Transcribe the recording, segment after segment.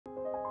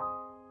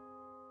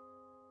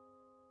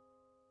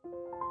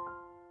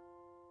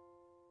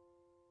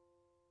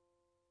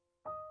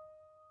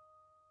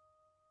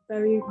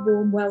very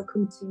warm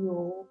welcome to you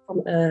all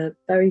from a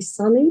very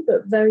sunny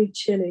but very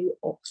chilly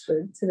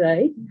Oxford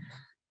today.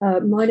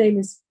 My name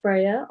is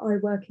Freya. I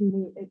work in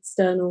the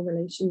external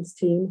relations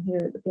team here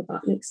at the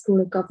Blavatnik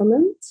School of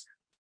Government.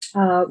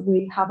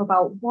 We have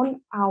about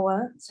 1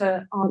 hour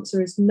to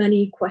answer as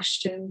many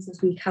questions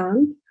as we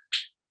can.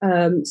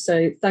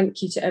 So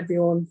thank you to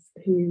everyone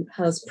who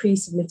has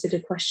pre-submitted a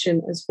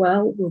question as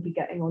well. We'll be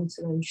getting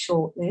onto them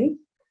shortly.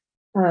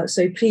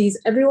 So please,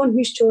 everyone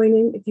who's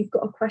joining, if you've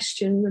got a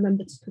question,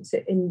 remember to put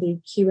it in the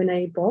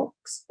Q&A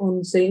box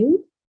on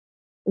Zoom.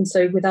 And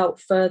so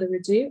without further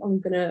ado, I'm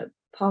going to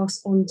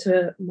pass on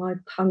to my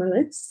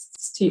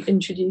panelists to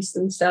introduce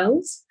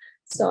themselves,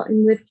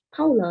 starting with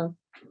Paula.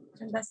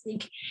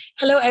 Fantastic.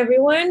 Hello,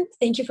 everyone.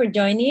 Thank you for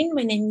joining.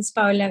 My name is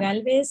Paula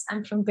Galvez.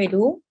 I'm from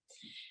Peru.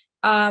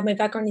 My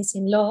background is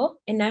in law,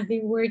 and I've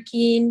been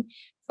working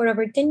for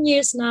over 10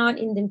 years now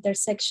in the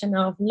intersection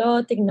of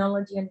law,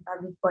 technology, and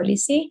public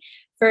policy.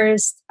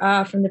 First,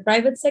 from the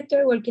private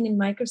sector, working in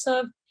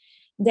Microsoft,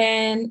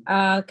 then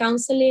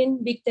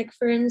counseling big tech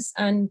firms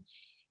and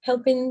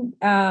helping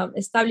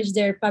establish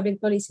their public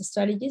policy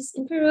strategies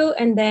in Peru,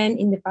 and then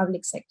in the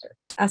public sector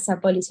as a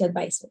policy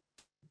advisor.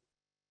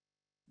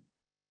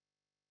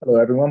 Hello,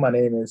 everyone. My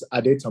name is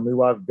Ade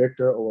Tomiwa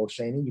Victor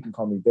Owoshaini. You can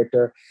call me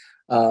Victor.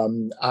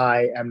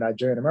 I am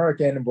Nigerian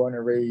American, born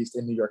and raised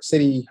in New York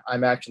City.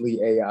 I'm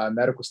actually a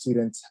medical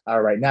student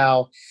right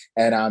now,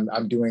 and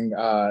I'm doing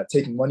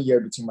taking 1 year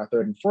between my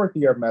third and fourth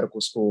year of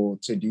medical school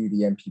to do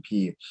the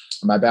MPP.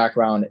 My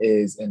background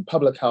is in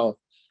public health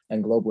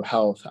and global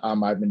health.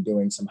 I've been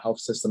doing some health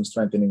system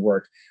strengthening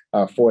work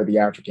for the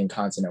African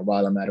continent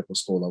while in medical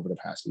school over the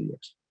past few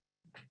years.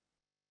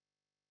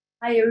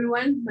 Hi,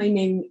 everyone. My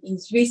name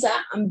is Risa.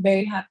 I'm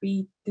very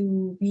happy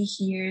to be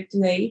here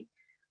today.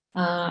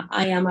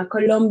 I am a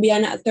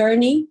Colombian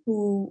attorney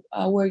who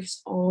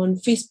works on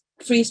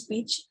free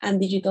speech and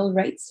digital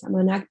rights. I'm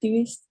an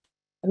activist.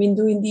 I've been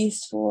doing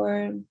this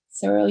for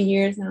several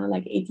years now,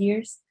 like 8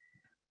 years.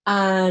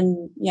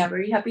 And yeah,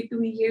 very happy to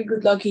be here.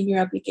 Good luck in your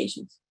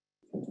applications.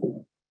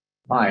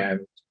 Hi,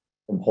 I'm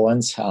from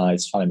Poland.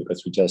 It's funny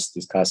because we just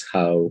discussed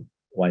how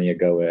 1 year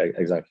ago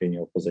exactly in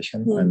your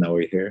position, and now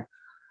we're here.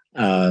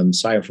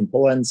 So I'm from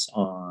Poland.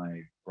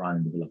 I run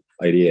and develop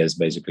ideas,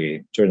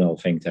 basically journal,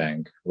 think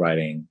tank,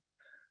 writing.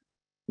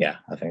 Yeah,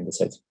 I think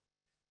that's it.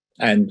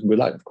 And good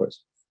luck, of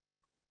course.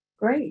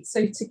 Great.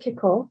 So to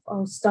kick off,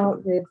 I'll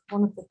start with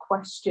one of the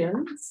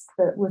questions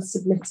that was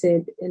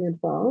submitted in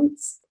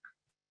advance.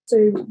 So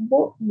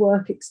what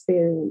work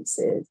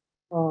experiences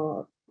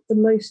are the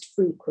most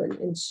frequent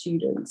in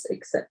students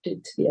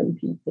accepted to the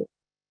MPP?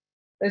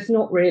 There's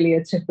not really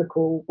a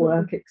typical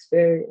work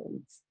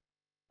experience.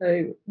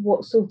 So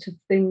what sort of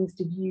things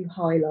did you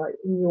highlight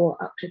in your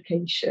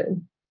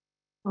application?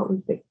 Start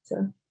with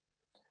Victor.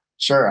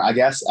 Sure. I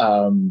guess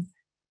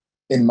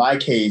in my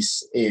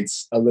case,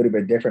 it's a little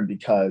bit different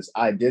because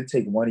I did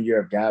take 1 year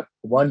of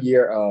 1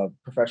 year of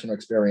professional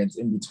experience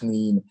in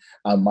between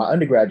my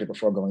undergraduate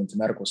before going to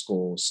medical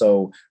school.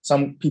 So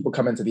some people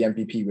come into the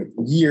MPP with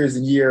years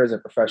and years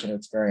of professional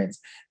experience,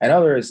 and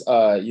others,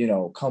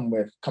 come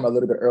a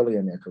little bit earlier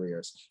in their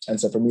careers.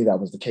 And so for me, that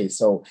was the case.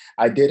 So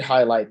I did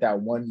highlight that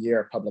 1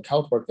 year of public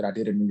health work that I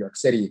did in New York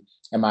City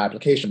in my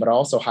application, but I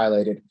also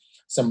highlighted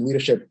some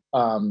leadership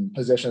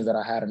positions that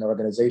I had in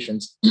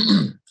organizations,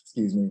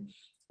 excuse me,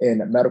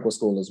 in medical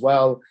school as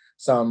well.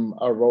 Some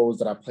roles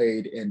that I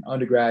played in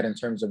undergrad in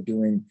terms of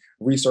doing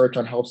research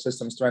on health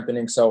system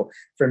strengthening. So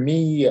for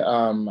me,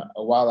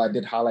 while I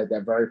did highlight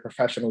that very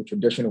professional,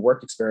 traditional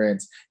work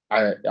experience,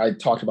 I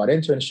talked about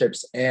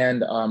internships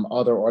and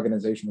other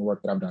organizational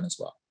work that I've done as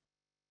well.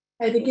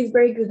 I think it's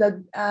very good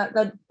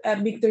that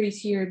Victor is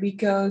here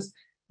because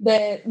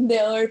the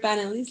other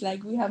panelists,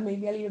 like we have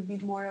maybe a little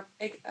bit more of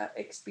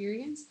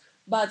experience,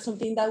 but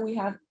something that we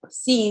have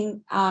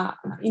seen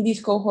in this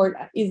cohort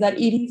is that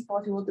it is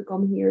possible to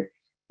come here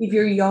if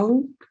you're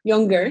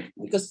younger,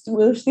 because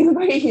we're still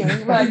very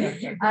young, but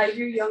if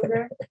you're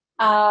younger,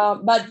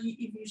 but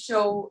if you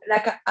show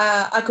like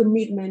a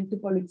commitment to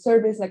public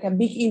service, like a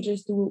big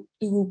interest to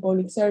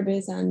public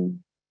service and,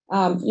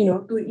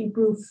 to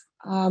improve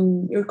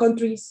your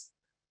countries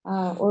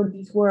or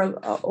this world,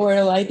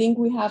 I think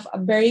we have a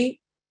very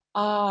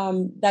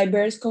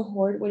diverse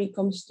cohort when it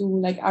comes to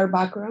like our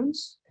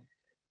backgrounds,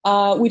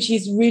 which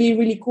is really,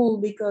 really cool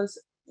because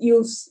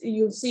you'll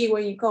see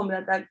when you come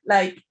that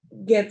like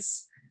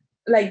gets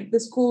like the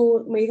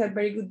school made a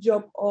very good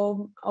job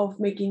of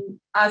making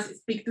us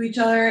speak to each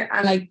other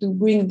and like to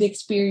bring the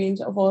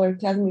experience of other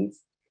classmates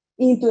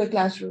into the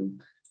classroom.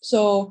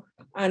 So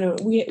I know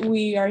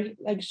we are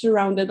like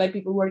surrounded by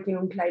people working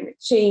on climate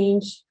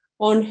change,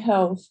 on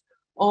health,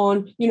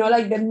 on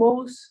like the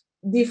most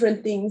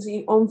different things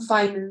on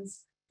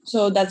finance.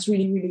 So that's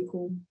really, really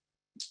cool.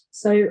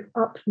 So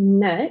up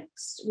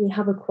next, we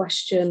have a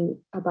question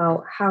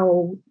about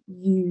how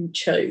you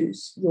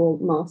chose your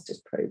master's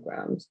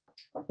programs.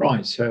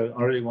 Right. So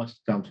I really wanted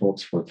to come to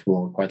Oxford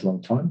for quite a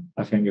long time.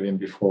 I think even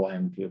before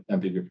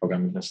MBB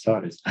program even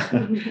started.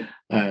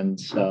 And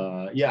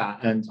yeah,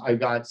 and I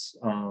got,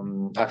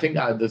 I think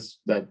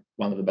that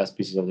one of the best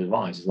pieces of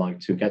advice is like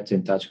to get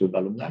in touch with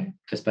alumni,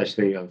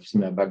 especially of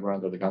similar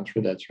background of the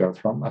country that you are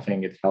from. I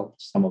think it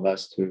helped some of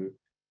us to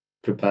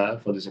prepare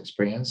for this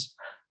experience.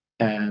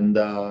 And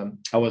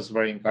I was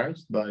very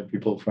encouraged by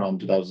people from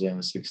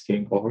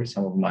 2016 cohort,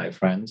 some of my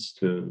friends,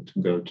 to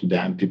go to the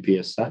MPP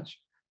as such.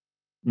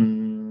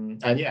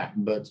 And yeah,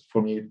 but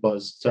for me it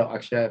was, so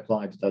actually I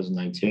applied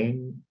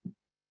 2019,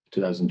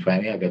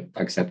 2020. I got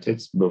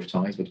accepted both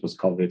times, but it was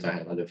COVID. I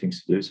had other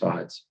things to do, so I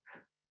had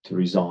to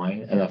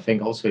resign. And I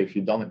think also if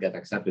you don't get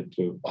accepted,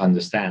 to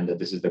understand that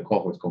this is the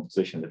cohort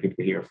composition, the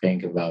people here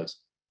think about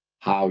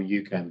how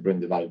you can bring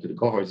the value to the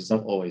cohort. It's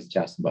not always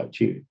just about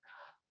you.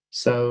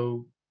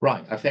 So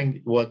right, I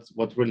think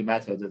what really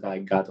mattered that I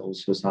got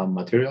also some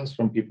materials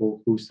from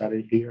people who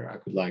studied here. I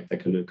could like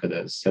take a look at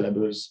the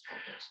syllabus,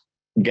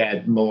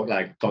 get more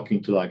like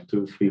talking to like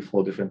 2, 3,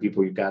 4 different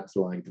people. You got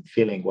like the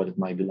feeling what it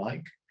might be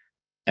like.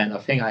 And I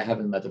think I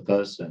haven't met a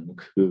person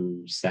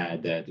who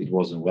said that it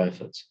wasn't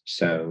worth it.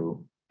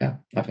 So yeah,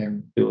 I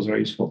think it was very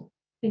useful.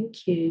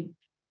 Thank you.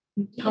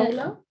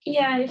 Paula?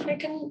 Yeah, if I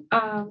can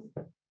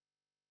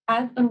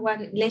add on what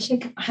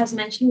Leszek has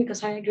mentioned,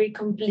 because I agree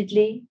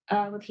completely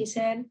what he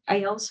said.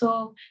 I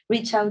also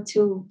reach out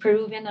to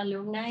Peruvian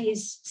alumni.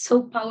 It's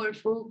so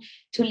powerful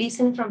to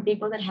listen from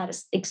people that had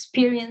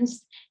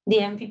experienced the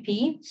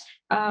MPP.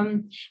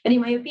 But in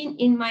my opinion,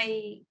 in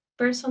my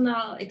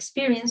personal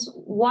experience,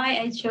 why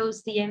I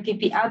chose the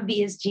MPP at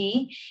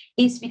BSG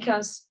is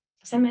because,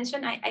 as I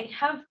mentioned, I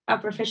have a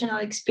professional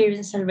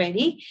experience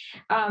already.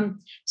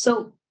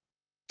 So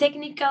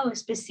technical or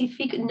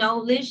specific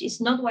knowledge is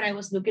not what I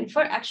was looking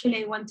for.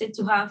 Actually, I wanted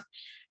to have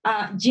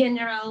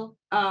general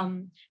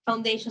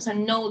foundations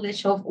and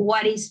knowledge of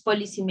what is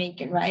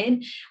policymaking,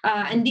 right?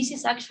 And this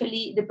is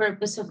actually the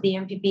purpose of the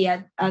MPP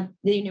at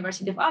the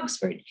University of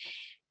Oxford.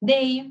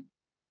 They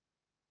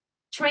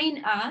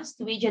train us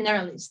to be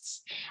generalists.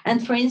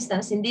 And for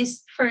instance, in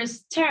this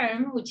first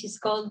term, which is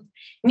called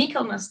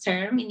Michaelmas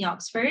term in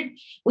Oxford,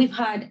 we've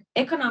had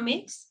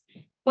economics,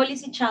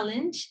 policy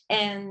challenge,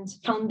 and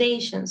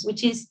foundations,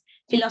 which is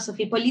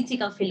philosophy,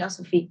 political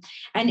philosophy.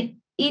 And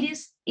it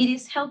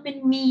is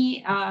helping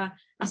me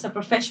as a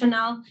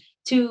professional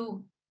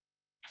to,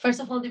 first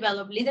of all,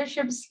 develop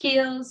leadership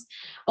skills,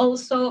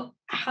 also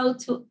how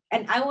to,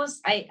 and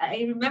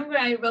I remember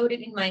I wrote it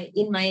in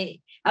my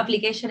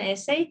application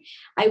essay.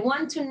 I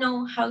want to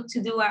know how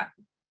to do a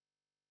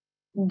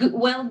good,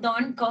 well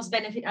done cost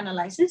benefit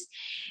analysis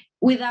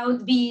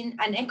without being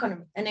an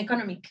economist,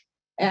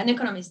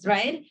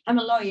 right? I'm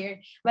a lawyer,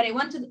 but I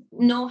want to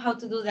know how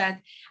to do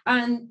that.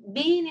 And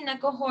being in a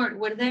cohort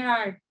where there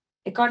are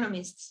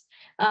economists,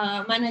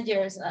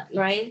 managers,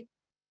 right?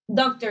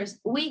 Doctors,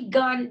 we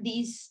got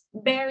these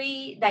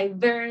very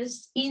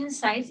diverse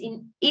insights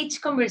in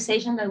each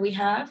conversation that we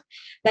have,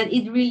 that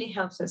it really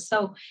helps us.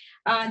 So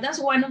that's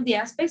one of the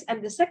aspects.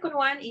 And the second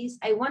one is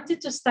I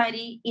wanted to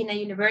study in a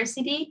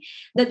university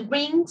that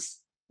brings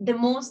the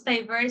most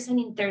diverse and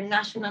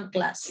international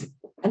class,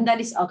 and that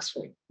is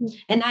Oxford.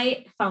 And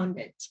I found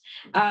it.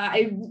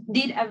 I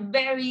did a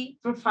very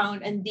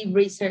profound and deep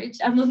research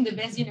among the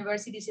best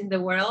universities in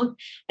the world.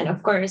 And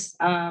of course,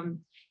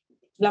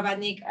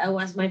 Blavatnik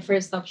was my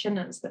first option.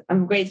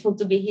 I'm grateful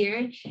to be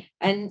here.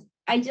 And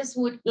I just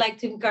would like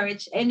to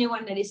encourage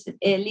anyone that is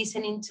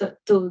listening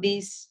to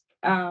this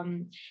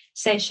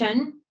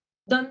session,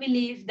 don't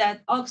believe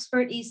that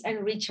Oxford is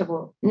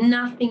unreachable.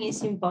 Nothing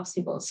is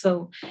impossible.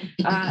 So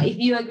if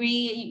you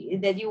agree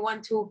that you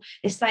want to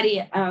study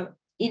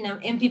in an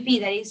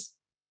MPP that is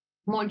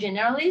more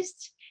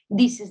generalist,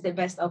 this is the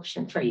best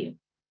option for you.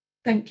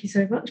 Thank you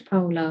so much,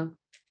 Paula.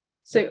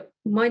 So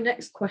my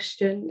next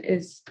question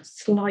is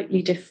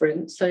slightly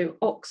different. So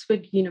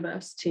Oxford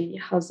University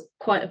has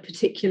quite a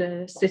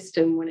particular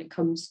system when it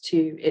comes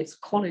to its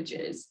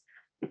colleges.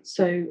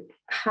 So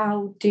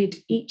how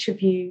did each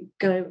of you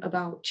go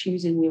about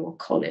choosing your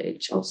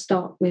college? I'll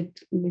start with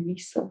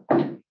Luisa.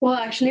 Well,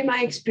 actually,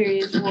 my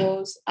experience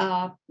was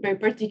very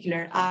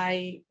particular.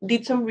 I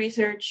did some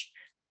research,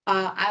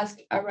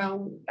 asked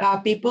around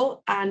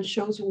people, and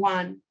chose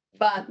one.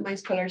 But my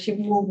scholarship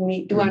moved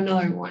me to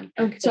another one.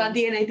 Okay. So at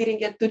the end, I didn't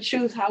get to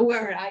choose.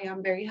 However, I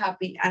am very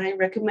happy, and I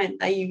recommend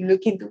that you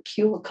look into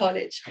Cuba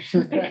College,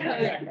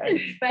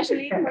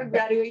 especially for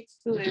graduate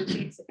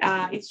students.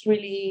 It's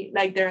really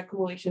like their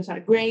accommodations are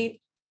great.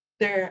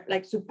 Their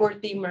like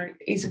support team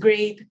is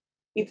great.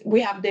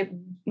 We have the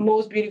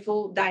most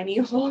beautiful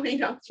dining hall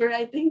in Oxford,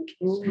 I think.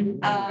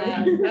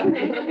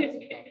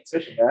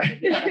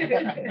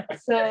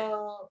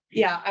 So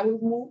yeah, I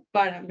would move,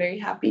 but I'm very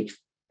happy.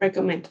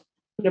 Recommend.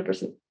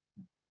 100%.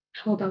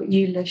 How about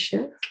you,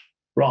 Leszek?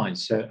 Right.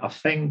 So I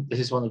think this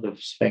is one of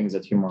those things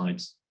that you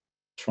might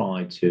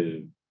try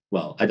to,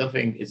 well, I don't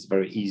think it's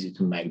very easy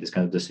to make this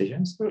kind of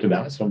decisions, to be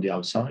honest, from the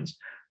outside.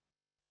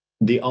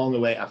 The only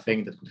way I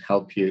think that could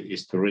help you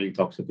is to really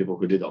talk to people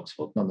who did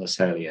Oxford, not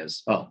necessarily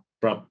as, oh,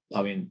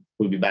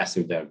 would be best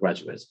if they're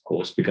graduates, of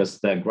course, because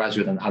the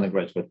graduate and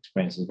undergraduate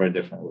experience is very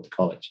different with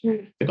college.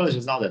 The college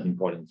is not that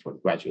important for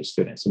graduate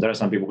students. So there are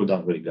some people who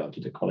don't really go to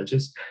the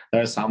colleges.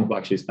 There are some who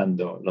actually spend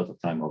a lot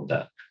of time over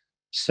there.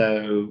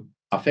 So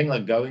I think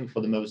like going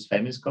for the most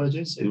famous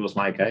colleges, it was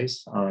my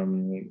case,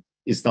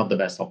 it's not the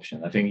best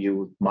option. I think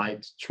you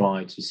might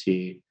try to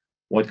see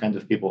what kind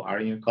of people are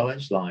in your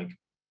college, like,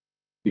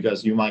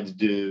 because you might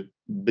do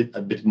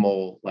a bit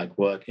more like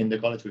work in the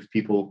college with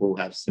people who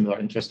have similar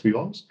interests to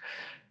yours,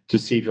 to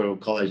see if your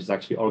college is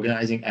actually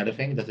organizing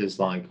anything that is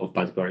like of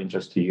particular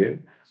interest to you.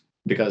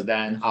 Because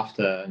then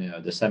after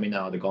the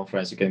seminar, the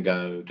conference, you can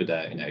go to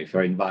the if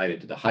you're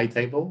invited to the high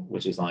table,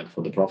 which is like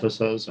for the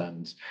professors,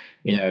 and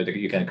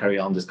you can carry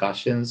on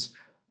discussions.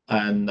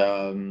 And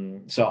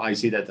so I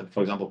see that,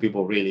 for example,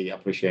 people really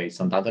appreciate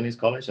St. Anthony's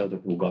College. So the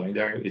people going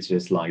there, it's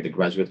just like the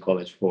graduate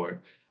college for.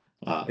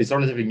 It's a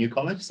relatively new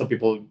college, so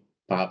people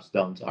perhaps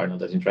are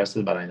not as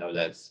interested, but I know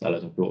that a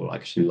lot of people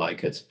actually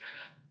like it.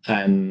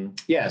 And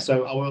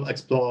so I will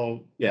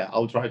explore.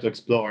 I'll try to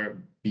explore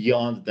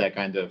beyond the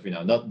kind of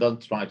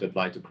don't try to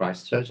apply to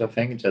Christchurch. I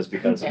think just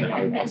because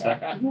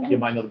you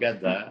might not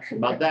get there,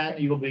 but then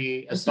you'll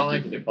be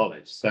assigned to the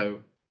college. So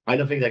I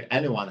don't think that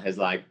anyone has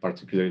like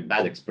particularly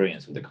bad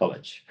experience with the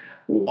college.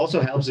 Also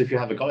helps if you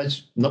have a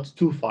college not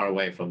too far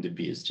away from the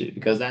BSG,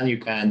 because then you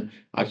can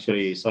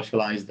actually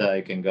socialize there.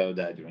 You can go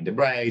there during the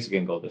breaks. You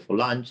can go there for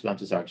lunch.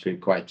 Lunches are actually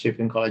quite cheap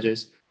in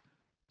colleges.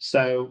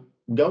 So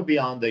go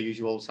beyond the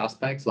usual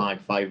suspects,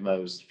 like 5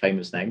 most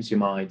famous names you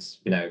might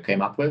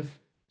came up with.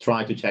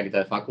 Try to check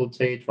their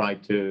faculty. Try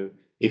to,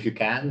 if you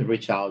can,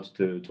 reach out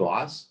to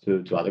us,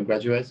 to other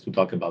graduates, to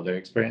talk about their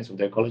experience with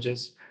their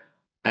colleges.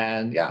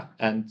 And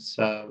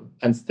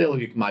still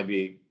you might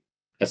be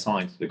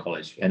assigned to the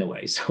college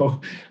anyway. So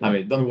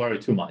don't worry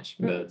too much,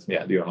 but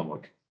do your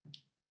homework.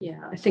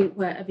 Yeah, I think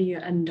wherever you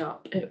end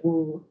up, it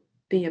will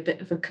be a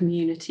bit of a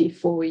community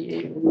for you,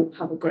 and you'll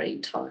have a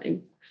great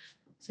time.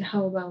 So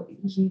how about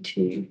you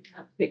two,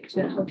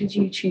 Victor? How did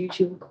you choose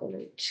your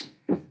college?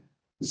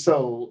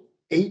 So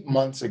 8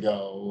 months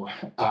ago,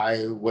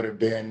 I would have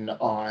been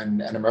on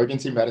an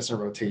emergency medicine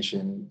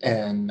rotation,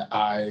 and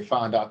I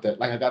found out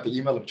that I got the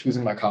email of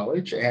choosing my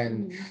college,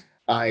 and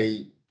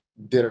I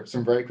did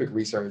some very quick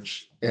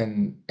research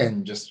and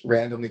just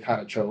randomly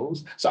kind of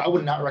chose. So I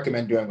would not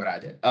recommend doing what I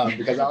did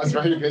because I was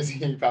very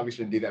busy and you probably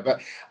shouldn't do that.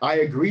 But I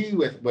agree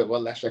with what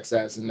Leszek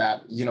says in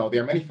that,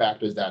 there are many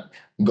factors that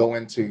go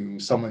into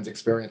someone's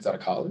experience at a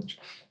college.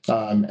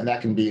 And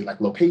that can be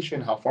like location,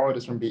 how far it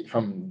is from the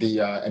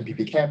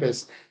MPP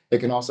campus. It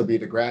can also be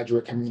the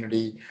graduate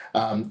community.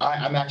 I'm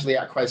actually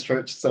at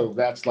Christchurch, so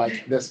that's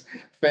like this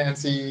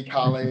fancy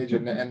college,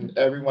 and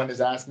everyone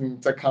is asking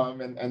to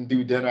come and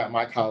do dinner at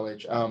my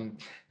college.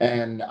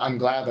 And I'm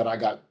glad that I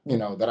got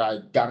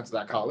into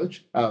that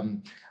college.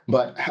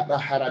 But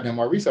had I done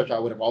more research, I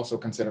would have also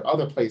considered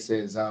other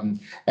places and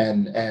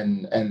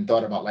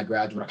thought about like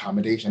graduate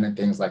accommodation and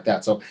things like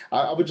that. So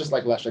I would just,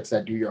 like Leszek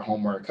said, do your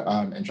homework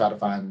and try to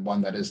find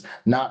one that is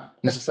not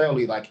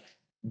necessarily like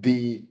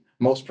the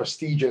most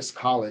prestigious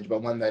college,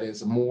 but one that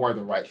is more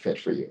the right fit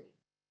for you.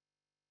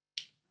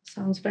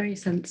 Sounds very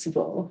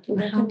sensible.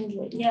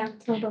 Definitely. Yeah,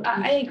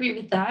 I agree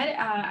with that.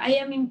 I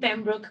am in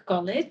Pembroke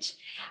College.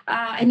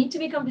 I need to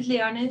be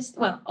completely honest.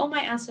 Well, all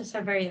my answers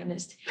are very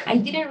honest. I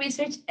didn't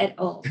research at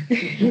all.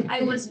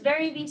 I was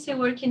very busy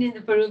working in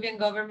the Peruvian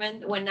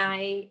government when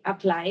I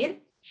applied.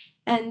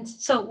 And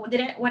so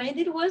what I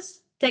did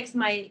was text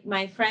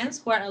my friends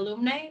who are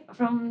alumni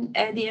from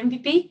the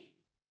MPP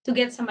to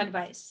get some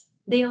advice.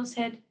 They all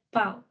said,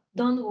 Pau,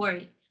 don't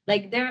worry.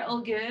 Like, they're all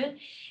good.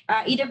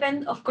 It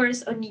depends, of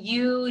course, on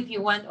you, if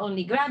you want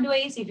only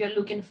graduates, if you're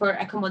looking for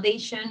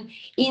accommodation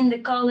in the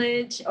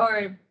college,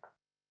 or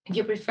if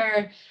you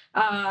prefer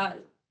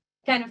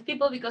kind of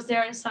people, because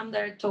there are some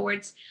that are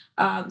towards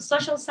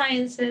social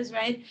sciences,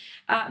 right?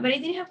 But I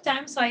didn't have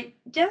time, so I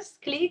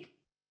just clicked,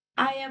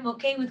 I am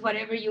okay with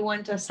whatever you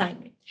want to assign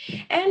me.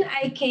 And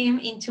I came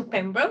into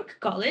Pembroke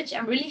College.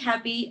 I'm really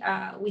happy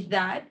with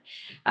that.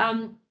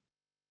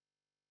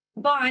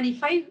 But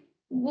if I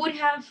would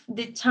have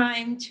the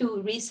time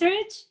to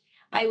research,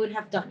 I would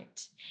have done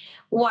it.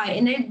 Why?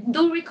 And I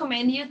do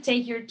recommend you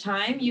take your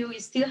time. You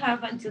still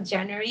have until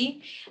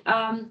January.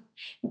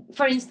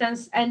 For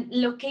instance, and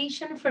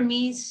location for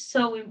me is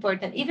so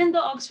important. Even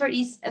though Oxford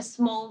is a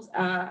small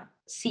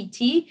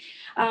city,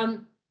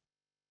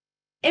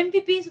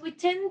 MPPs, we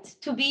tend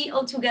to be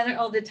all together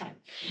all the time.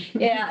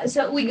 Yeah,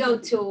 so we go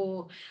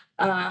to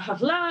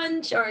have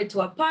lunch or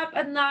to a pub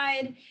at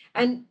night,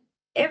 and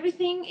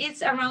everything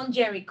is around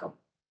Jericho.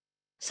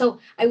 So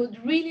I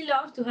would really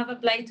love to have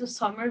applied to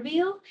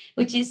Somerville,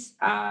 which is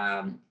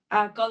a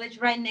college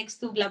right next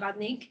to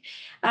Blavatnik.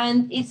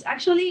 And it's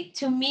actually,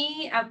 to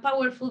me,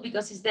 powerful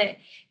because it's the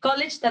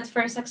college that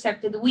first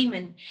accepted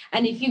women.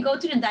 And if you go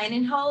to the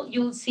dining hall,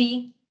 you'll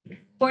see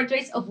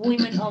portraits of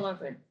women all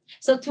over.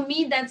 So to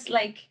me, that's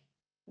like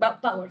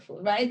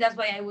powerful, right? That's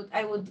why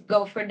I would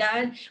go for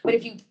that. But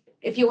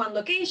if you want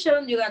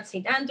location, you got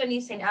St. Anthony,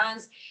 St.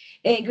 Anne's,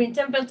 Green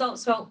Templeton.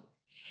 So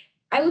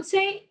I would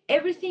say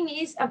everything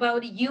is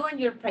about you and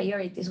your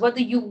priorities. What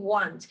do you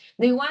want?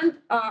 Do you want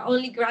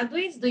only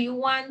graduates? Do you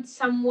want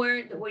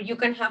somewhere where you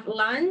can have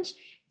lunch?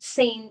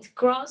 St.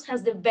 Cross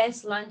has the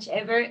best lunch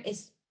ever.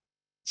 It's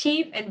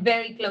cheap and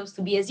very close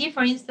to BSG,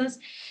 for instance.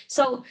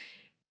 So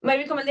my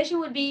recommendation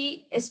would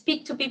be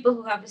speak to people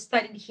who have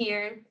studied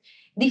here,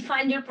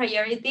 define your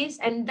priorities,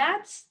 and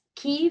that's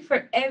key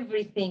for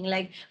everything,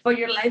 like for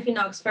your life in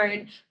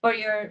Oxford, for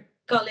your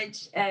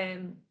college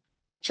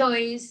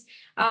choice,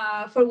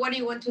 for what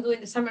you want to do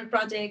in the summer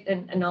project,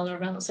 and all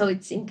around. So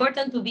it's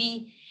important to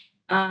be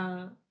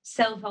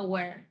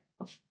self-aware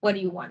of what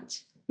you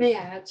want. May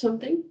I add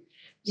something?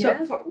 So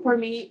Yeah. for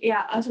me,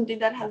 something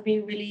that has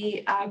been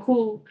really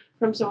cool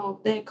from some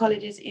of the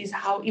colleges is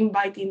how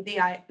inviting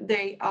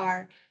they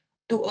are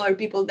to other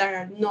people that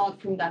are not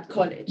from that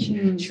college.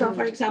 So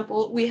for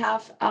example, we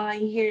have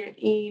here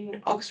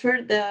in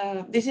Oxford,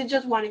 this is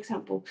just one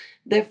example,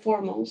 the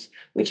formals,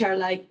 which are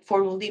like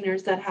formal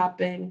dinners that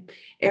happen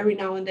every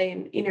now and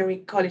then in every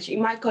college.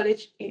 In my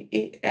college,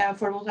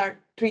 formals are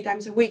 3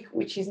 times a week,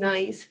 which is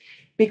nice,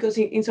 because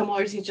in some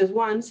others it's just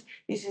once.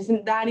 This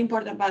isn't that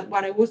important, but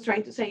what I was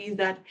trying to say is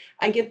that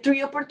I get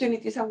 3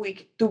 opportunities a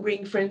week to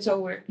bring friends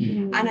over,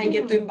 and I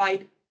get to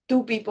invite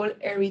 2 people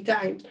every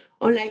time,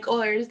 unlike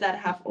others that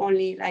have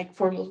only like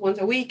formals once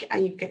a week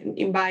and you can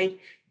invite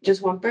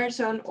just one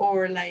person,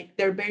 or like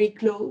they're very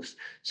close.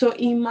 So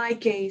in my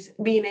case,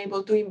 being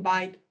able to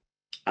invite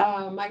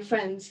my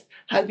friends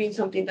has been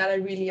something that I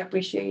really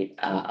appreciate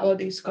about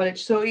this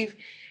college. So if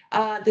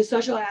the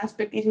social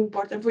aspect is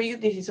important for you,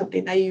 this is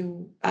something that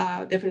you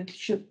definitely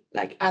should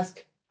like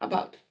ask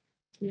about.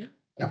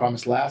 I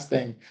promise, last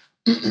thing,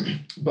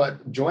 but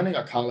joining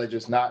a college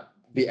is not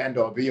the end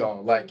all be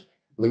all, like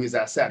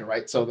Louisa said,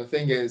 right? So the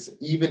thing is,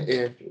 even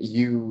if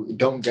you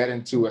don't get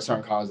into a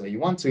certain college that you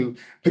want to,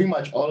 pretty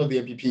much all of the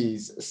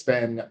MPPs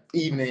spend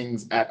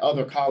evenings at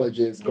other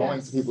colleges, going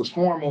to people's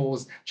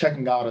formals,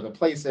 checking out other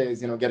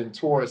places, getting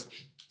tours.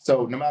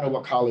 So no matter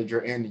what college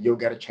you're in,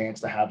 you'll get a chance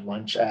to have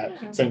lunch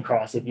at St.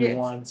 Cross if you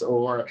want,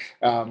 or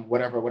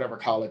whatever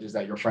colleges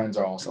that your friends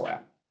are also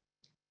at.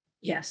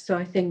 Yes, so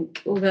I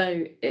think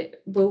although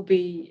it will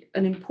be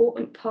an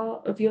important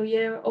part of your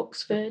year at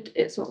Oxford,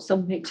 it's not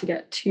something to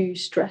get too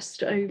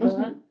stressed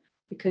over,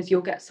 because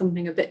you'll get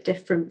something a bit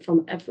different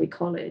from every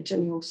college,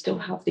 and you'll still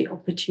have the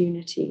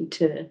opportunity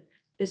to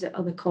visit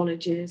other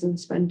colleges and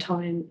spend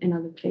time in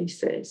other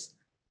places.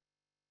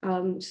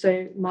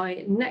 So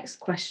my next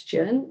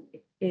question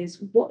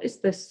is, what is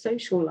the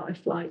social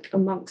life like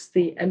amongst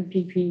the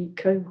MPP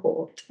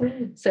cohort?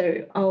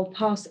 So I'll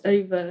pass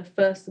over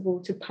first of all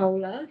to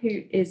Paula,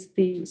 who is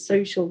the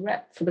social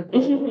rep for the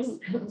course.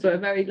 So we're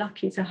very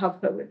lucky to have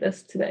her with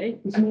us today.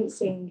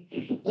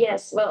 Amazing.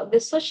 Yes, well, the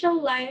social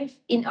life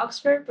in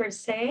Oxford per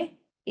se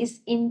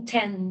is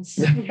intense.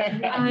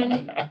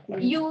 And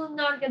you will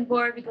not get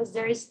bored because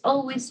there is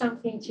always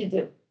something to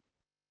do.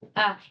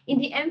 In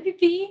the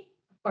MPP,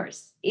 of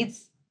course,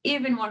 it's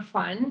even more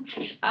fun.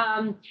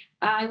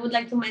 I would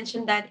like to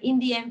mention that in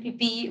the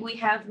MPP, we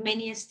have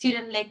many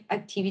student-led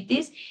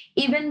activities,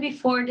 even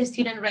before the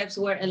student reps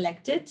were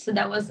elected. So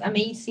that was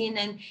amazing.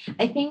 And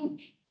I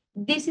think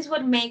this is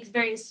what makes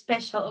very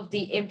special of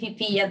the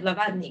MPP at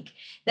Blavatnik,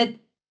 that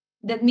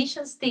the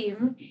admissions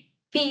team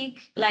pick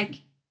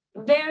like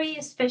very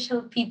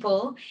special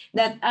people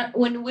that are,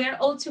 when we're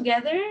all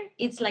together,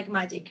 it's like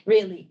magic,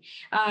 really.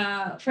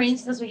 For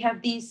instance, we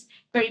have these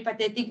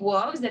peripatetic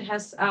walks that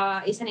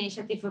is an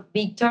initiative of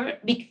Victor,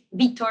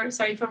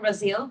 from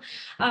Brazil,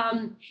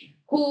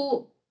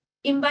 who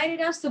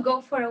invited us to go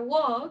for a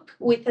walk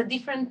with a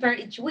different pair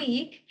each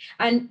week,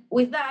 and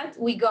with that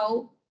we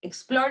go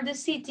explore the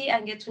city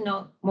and get to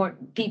know more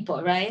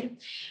people, right?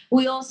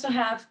 We also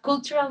have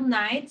cultural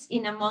nights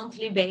in a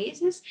monthly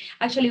basis.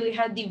 Actually, we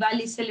had the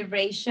Diwali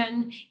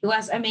celebration. It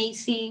was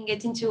amazing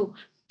getting to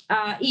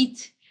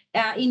eat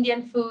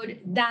Indian food,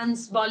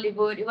 dance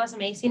Bollywood. It was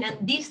amazing. And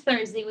this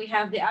Thursday, we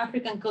have the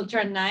African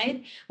Cultural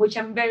Night, which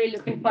I'm very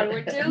looking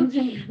forward to.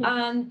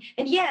 And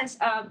yes,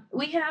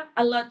 we have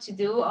a lot to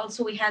do.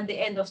 Also, we had the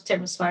end of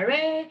term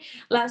soiree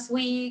last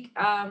week.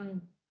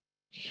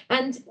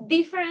 And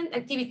different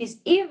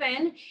activities,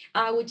 even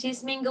which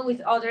is mingled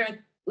with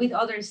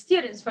other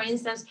students. For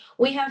instance,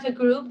 we have a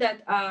group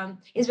that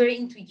is very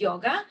into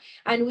yoga,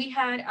 and we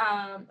had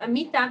a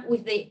meetup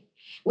with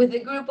the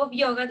group of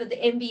yoga that the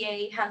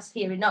MBA has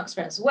here in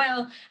Oxford as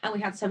well, and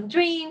we had some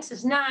drinks,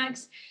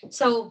 snacks.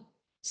 So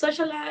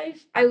social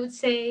life, I would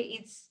say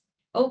it's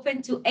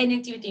open to any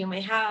activity you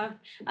may have,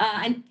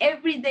 and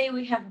every day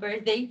we have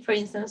birthday. For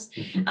instance,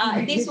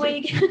 this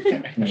week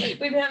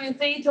we're having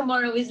 3.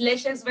 Tomorrow is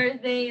Lesha's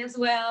birthday as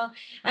well,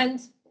 and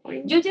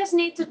you just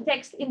need to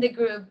text in the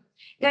group,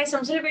 guys,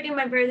 I'm celebrating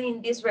my birthday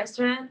in this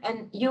restaurant,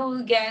 and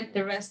you'll get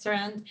the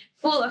restaurant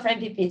full of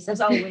MPPs.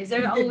 As always,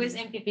 there are always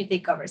MPP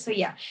takeovers. So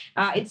yeah,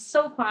 it's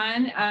so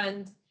fun,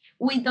 and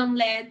we don't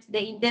let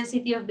the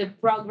intensity of the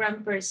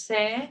program per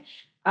se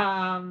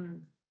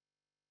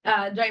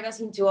drive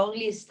us into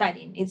only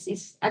studying.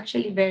 It's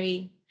actually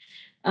very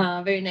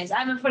Very nice.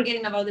 I'm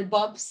forgetting about the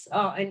Bobs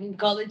in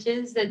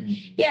colleges that,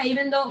 yeah,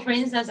 even though, for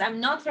instance, I'm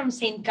not from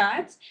St.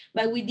 Cat's,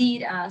 but we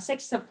did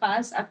Sex of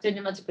Us after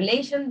the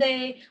matriculation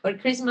day or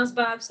Christmas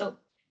Bob. So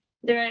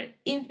there are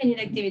infinite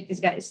activities,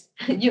 guys.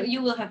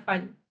 You will have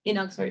fun in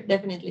Oxford,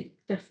 definitely.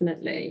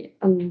 Definitely.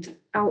 And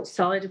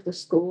outside of the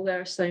school, there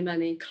are so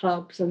many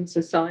clubs and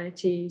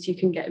societies you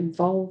can get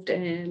involved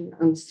in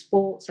and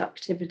sports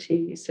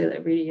activities. So there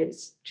really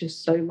is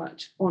just so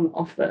much on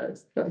offer.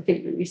 So I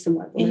think Lisa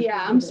might want to.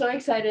 Yeah, I'm so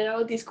excited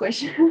about this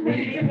question.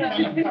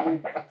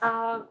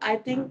 I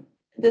think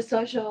the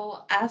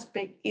social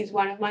aspect is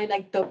one of my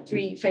like top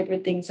 3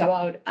 favorite things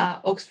about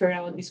Oxford,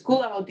 about the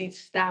school, about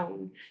this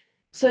town.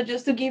 So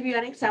just to give you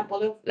an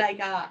example of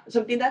like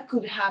something that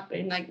could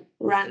happen, like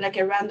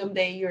a random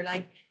day, you're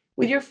like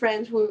with your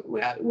friends,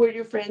 where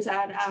your friends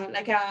at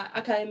like a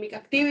academic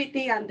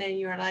activity, and then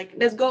you're like,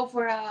 let's go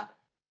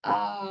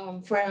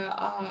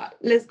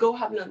let's go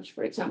have lunch,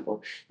 for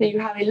example. Then you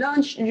have a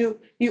lunch, you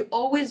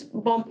always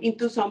bump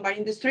into somebody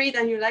in the street,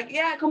 and you're like,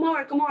 yeah, come over,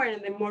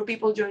 and then more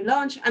people join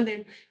lunch, and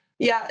then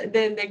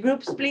then the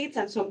group splits,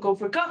 and some go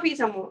for coffee,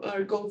 some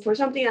or go for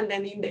something, and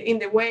then in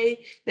the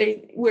way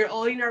we're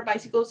all in our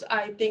bicycles.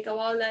 I think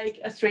about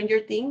like Stranger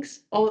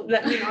Things, all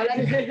like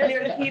like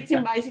little kids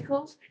in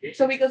bicycles.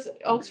 So because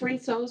Oxford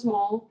is so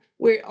small,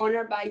 we're on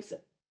our bikes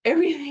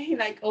every day,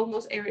 like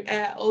almost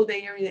all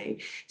day, every day.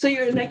 So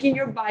you're like in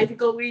your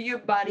bicycle with your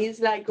buddies,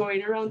 like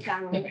going around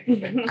town,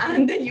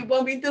 and then you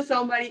bump into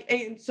somebody,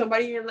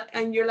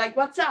 and you're like,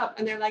 "What's up?"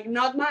 And they're like,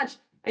 "Not much."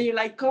 And you're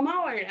like, come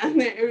over, and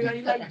then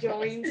everybody like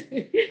joins,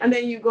 and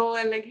then you go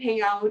and like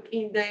hang out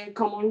in the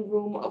common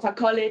room of a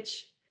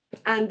college,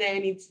 and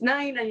then it's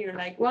night, and you're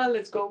like, well,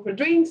 let's go for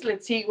drinks,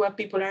 let's see what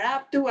people are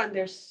up to, and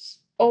there's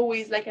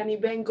always like an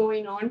event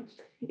going on.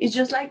 It's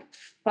just like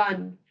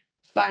fun.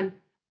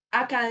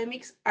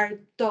 Academics are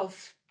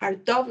tough,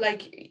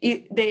 like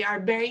they are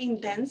very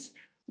intense,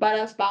 but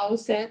as Pao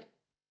said,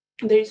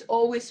 there is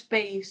always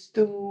space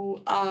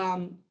to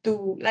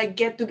like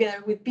get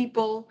together with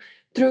people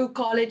through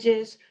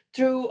colleges,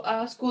 through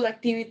school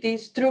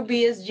activities, through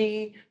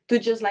BSG, to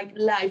just like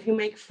life. You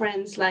make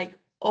friends like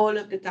all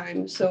of the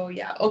time. So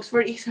yeah,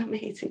 Oxford is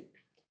amazing.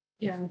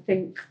 Yeah, I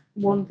think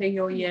one thing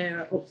your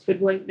year at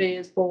Oxford won't be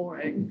as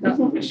boring, that's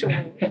for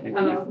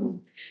sure.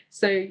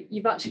 So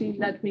you've actually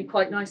led me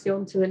quite nicely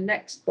on to the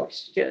next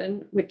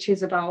question, which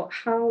is about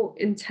how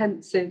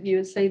intensive you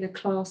would say the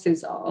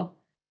classes are.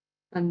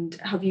 And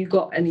have you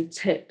got any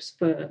tips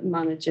for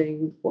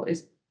managing what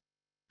is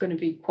going to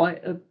be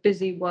quite a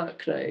busy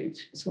workload?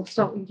 So I'll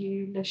start with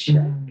you,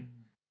 Lisha.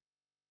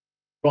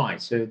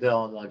 Right, so there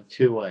are like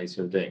 2 ways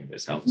of doing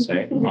this, I would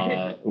say.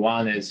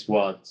 One is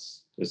what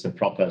is the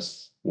proper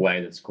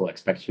way that school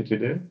expects you to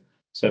do.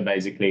 So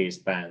basically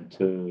spend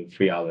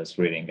 2-3 hours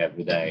reading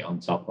every day on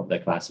top of the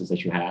classes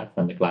that you have.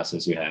 And the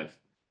classes you have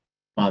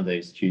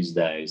Mondays,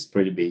 Tuesdays,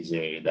 pretty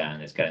busy,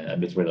 then it's getting a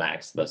bit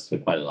relaxed, but still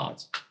quite a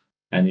lot.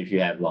 And if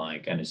you have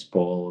like any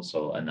sports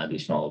or an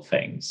additional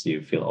things, you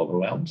feel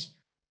overwhelmed.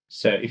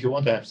 So if you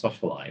want to have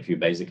social life, you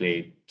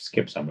basically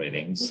skip some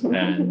readings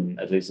and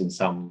at least in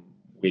some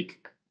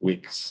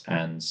weeks.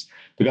 And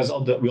because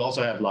we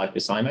also have like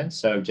assignments.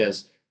 So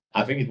just,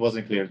 I think it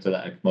wasn't clear to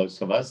like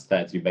most of us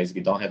that you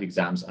basically don't have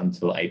exams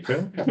until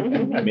April,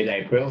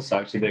 mid-April. So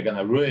actually they're going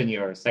to ruin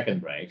your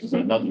second break.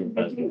 So not your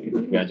first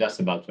break. We are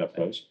just about to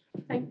approach.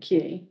 Thank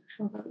you.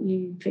 How about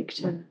you,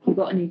 Victor? You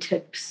got any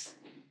tips?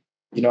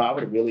 I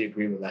would really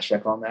agree with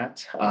Leszek on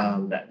that.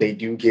 That they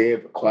do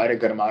give quite a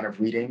good amount of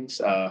readings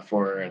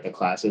for the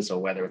classes. So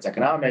whether it's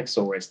economics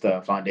or it's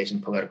the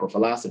foundation political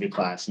philosophy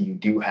class, you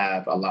do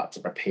have a lot to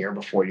prepare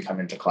before you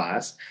come into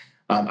class.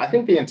 I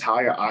think the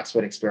entire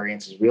Oxford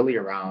experience is really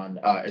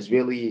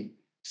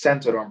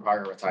centered on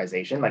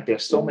prioritization. Like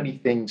there's so many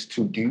things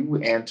to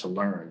do and to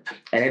learn,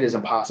 and it is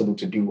impossible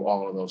to do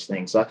all of those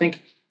things. So I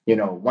think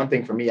one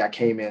thing for me, I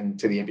came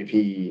into the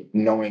MPP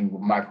knowing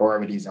my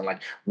priorities and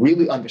like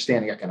really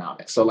understanding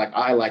economics. So like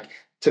I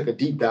took a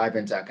deep dive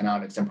into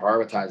economics and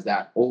prioritized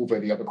that over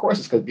the other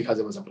courses because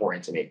it was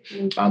important to me.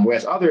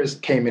 Whereas others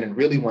came in and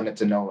really wanted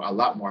to know a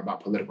lot more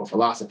about political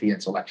philosophy,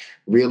 and so like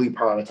really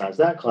prioritized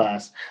that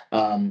class.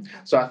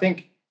 So I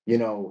think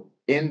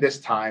in this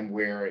time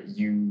where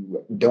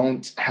you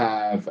don't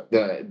have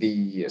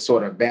the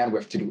sort of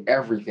bandwidth to do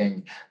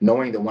everything,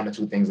 knowing the 1 or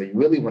 2 things that you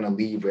really want to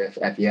leave with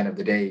at the end of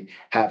the day,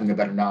 having a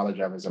better knowledge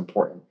of is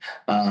important.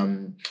 I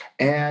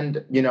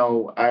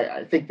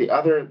think the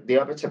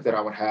other tip that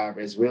I would have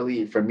is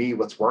really, for me,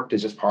 what's worked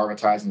is just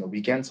prioritizing the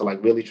weekend. So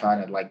like really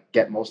trying to like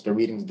get most of the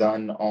readings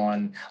done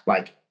on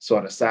like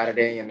sort of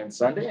Saturday and then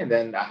Sunday, and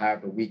then I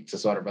have the week to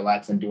sort of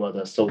relax and do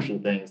other social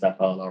things that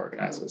fellow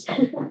organizers.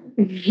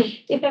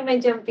 If I may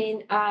jump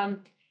in,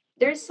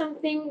 there's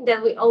something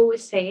that we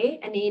always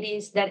say, and it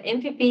is that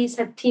MPP is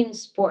a team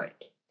sport.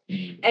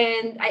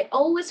 And I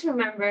always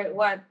remember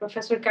what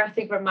Professor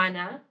Karthik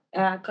Ramana,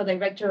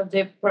 co-director of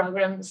the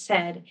program,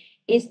 said,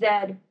 is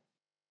that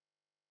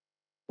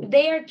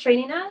they are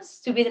training us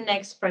to be the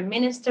next prime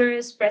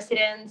ministers,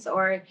 presidents,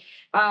 or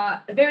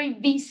very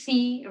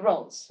VC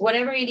roles,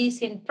 whatever it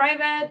is in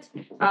private,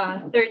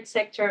 third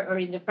sector, or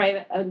in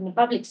the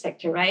public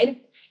sector,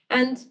 right?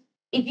 And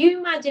if you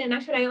imagine, and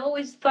actually I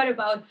always thought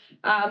about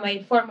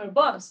my former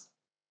boss.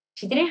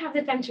 She didn't have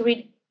the time to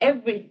read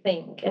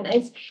everything, and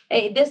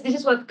this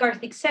is what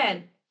Karthik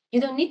said. You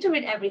don't need to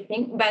read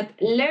everything, but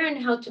learn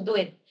how to do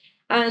it.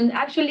 And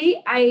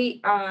actually,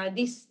 I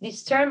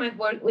this term I've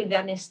worked with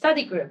a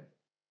study group.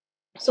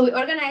 So we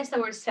organized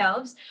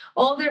ourselves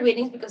all the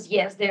readings because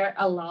yes, there are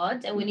a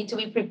lot, and we need to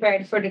be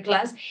prepared for the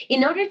class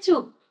in order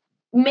to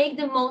make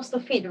the most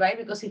of it, right?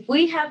 Because if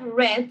we have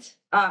read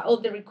all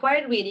the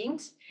required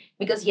readings,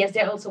 because yes,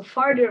 there are also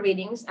further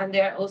readings, and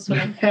there are also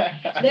like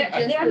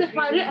there are the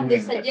further and the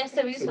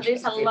suggested readings, so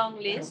there's a long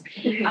list.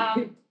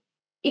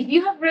 If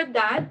you have read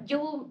that, you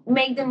will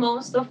make the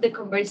most of the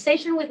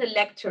conversation with the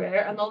lecturer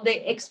and all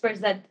the experts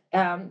that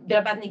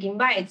Blavatnik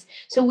invites.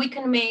 So we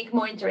can make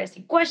more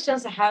interesting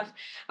questions and have,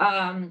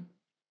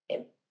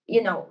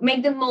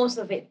 make the most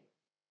of it.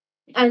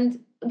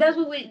 And that's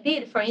what we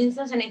did, for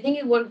instance, and I think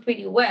it worked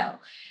pretty well.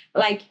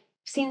 Like,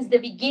 since the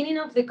beginning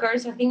of the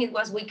course, I think it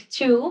was week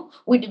 2,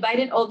 we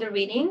divided all the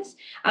readings,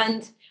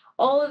 and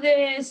all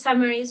the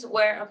summaries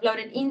were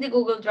uploaded in the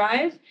Google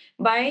Drive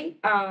by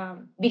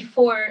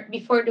before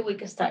the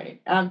week started.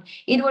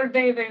 It worked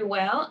very, very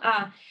well,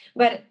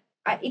 but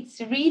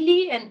it's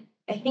really, and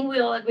I think we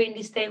all agree in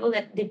this table,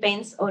 that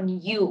depends on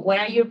you. What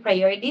are your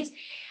priorities?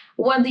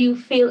 What do you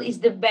feel is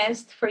the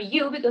best for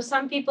you? Because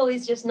some people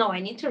is just, no,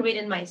 I need to read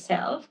it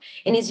myself,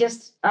 and it's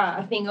just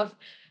a thing of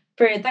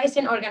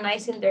prioritizing,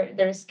 organizing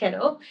their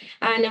schedule.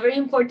 And a very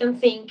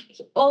important thing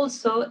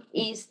also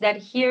is that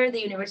here at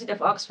the University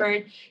of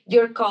Oxford,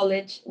 your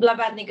college,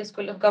 Blavatnik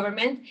School of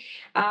Government,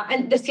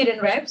 and the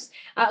student reps,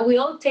 we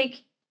all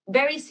take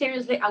very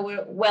seriously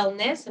our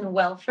wellness and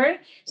welfare.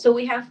 So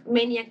we have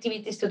many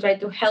activities to try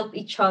to help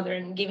each other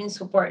and giving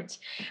support.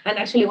 And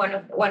actually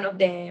one of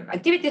the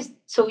activities,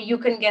 so you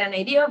can get an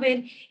idea of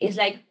it, is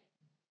like,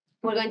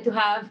 we're going to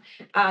have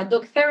a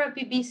dog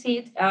therapy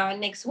visit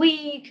next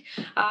week.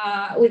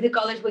 With the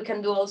college, we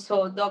can do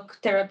also dog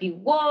therapy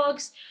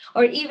walks,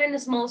 or even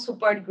small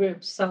support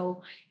groups.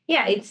 So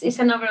yeah, it's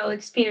an overall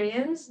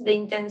experience. The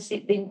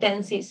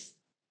intense is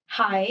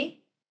high,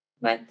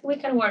 but we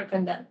can work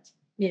on that.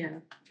 Yeah,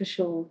 for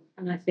sure.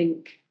 And I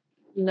think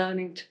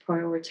learning to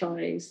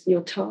prioritize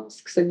your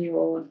tasks and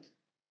your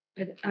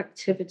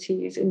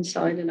activities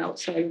inside and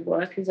outside of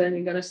work is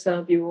only going to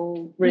serve you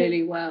all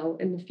really well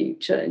in the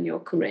future in your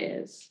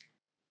careers.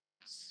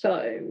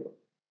 So,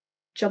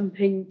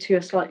 jumping to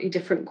a slightly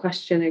different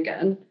question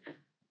again,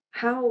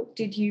 how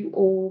did you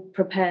all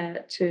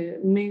prepare to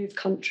move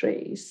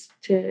countries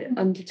to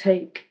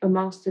undertake a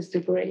master's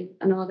degree?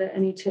 And are there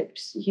any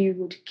tips you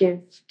would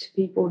give to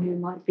people who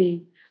might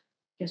be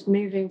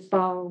moving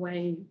far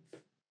away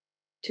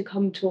to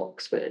come to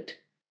Oxford?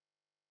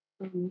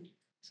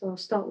 So I'll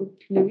start with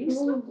Louise.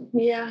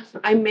 Yeah,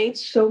 I made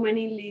so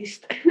many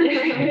lists.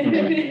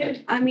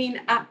 I mean,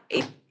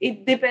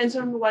 it depends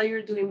on what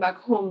you're doing back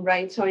home,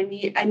 right? So I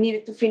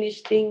needed to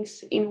finish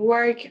things in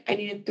work. I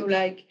needed to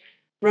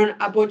run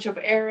a bunch of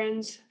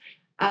errands.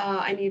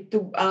 I need to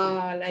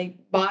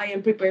buy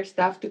and prepare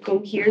stuff to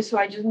come here. So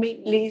I just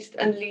made lists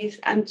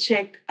and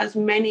checked as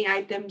many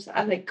items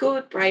as I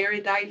could,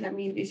 prioritize. I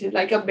mean, this is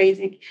like a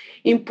basic,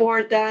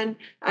 important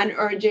and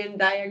urgent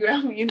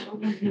diagram,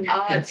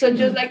 So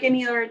just like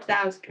any other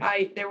task,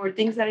 there were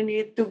things that I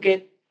needed to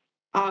get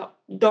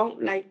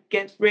done,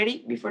 get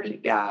ready before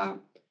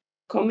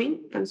coming,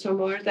 and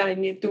some others that I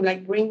need to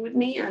bring with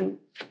me. And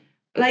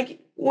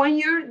when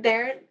you're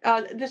there,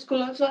 the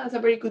school also has a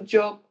very good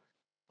job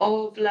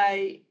of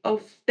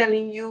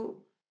telling you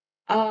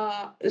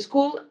the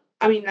school,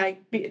 I mean,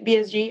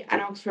 BSG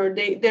and Oxford,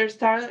 they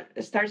start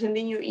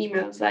sending you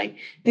emails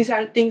these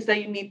are things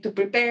that you need to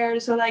prepare.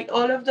 So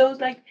all of those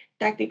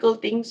tactical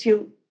things,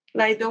 you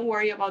don't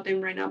worry about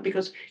them right now,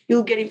 because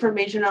you'll get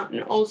information out.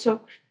 And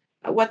also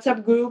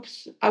WhatsApp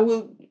groups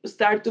will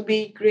start to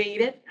be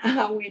created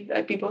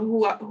with people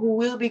who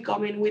will be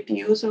coming with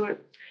you. So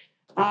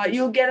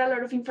you'll get a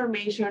lot of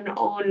information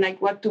on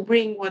what to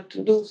bring, what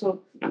to do.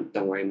 So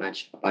don't worry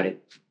much about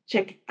it.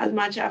 Check as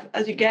much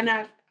as you can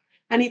have,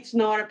 and it's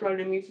not a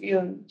problem if you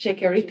don't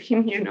check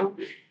everything. Yeah.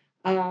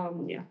 How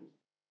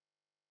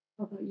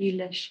about you,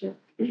 Leslie?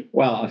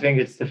 Well, I think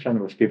it's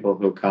different with people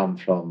who come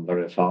from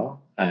very far,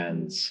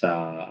 and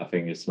I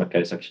think it's my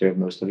case actually with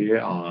most of you.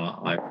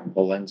 I'm from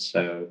Poland,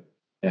 so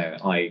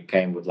I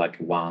came with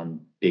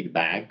one big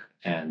bag,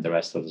 and the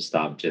rest of the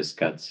stuff just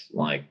got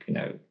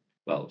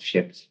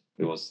shipped.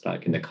 It was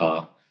in the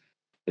car.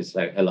 It's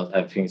a lot.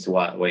 I think it's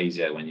way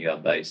easier when you are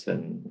based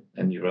in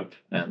Europe,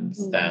 and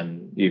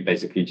then you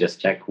basically just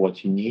check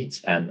what you need.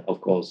 And of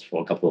course,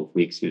 for a couple of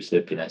weeks, you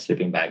sleep in a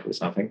sleeping bag or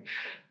something,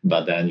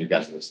 but then you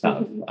get the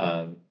stuff.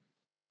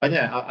 But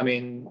yeah, I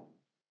mean,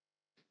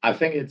 I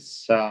think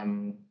it's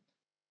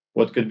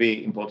what could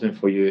be important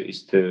for you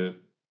is to,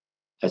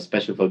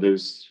 especially for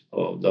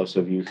those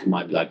of you who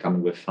might be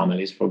coming with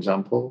families, for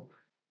example,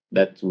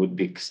 that would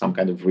be some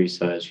kind of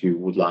research you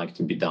would like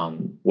to be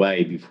done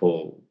way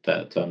before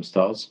the term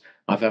starts.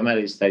 My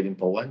family stayed in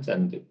Poland,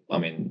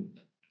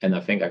 and I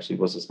think actually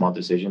it was a smart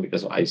decision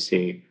because I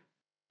see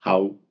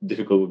how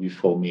difficult it would be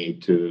for me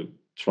to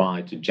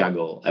try to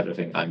juggle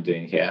everything I'm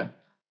doing here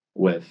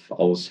with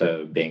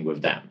also being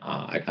with them.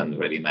 I can't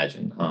really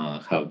imagine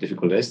how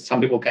difficult it is.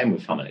 Some people came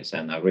with families,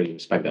 and I really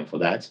respect them for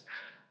that.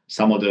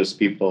 Some of those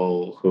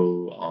people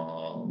who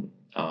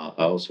are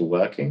also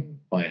working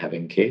by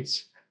having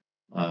kids,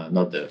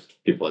 not the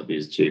people at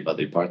BSG, but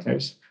the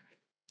partners.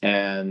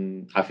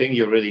 And I think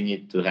you really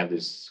need to have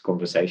this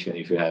conversation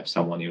if you have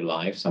someone in your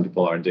life. Some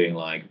people are doing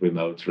like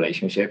remote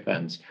relationship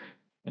and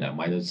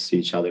might not see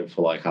each other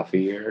for like half a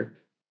year.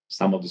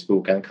 Some of the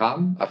people can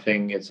come. I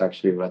think it's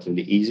actually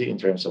relatively easy in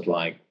terms of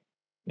like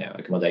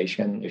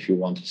accommodation if you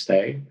want to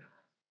stay.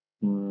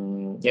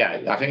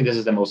 I think this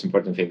is the most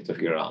important thing to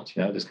figure out.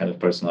 This kind of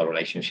personal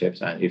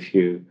relationships, and if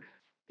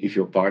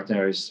your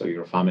partners or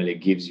your family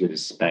gives you the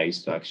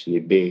space to actually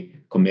be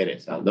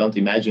committed. Don't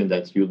imagine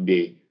that you'll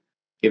be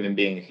even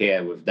being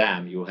here with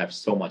them, you have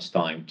so much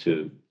time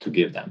to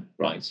give them,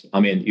 right?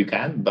 I mean, you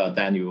can, but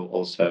then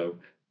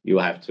you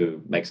have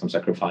to make some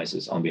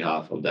sacrifices on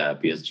behalf of the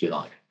PSG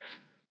life.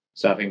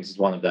 So I think this is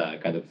one of the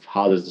kind of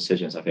hardest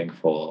decisions, I think,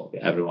 for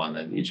everyone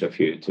and each of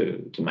you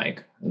to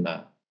make in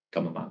the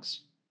coming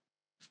months.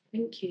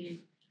 Thank you.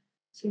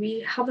 So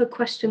we have a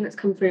question that's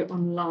come through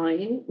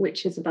online,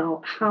 which is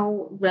about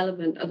how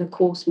relevant are the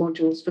course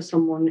modules for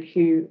someone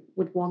who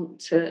would want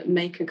to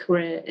make a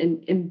career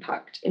in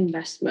impact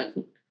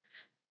investment?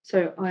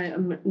 So I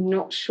am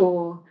not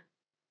sure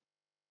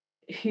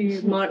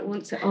who might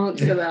want to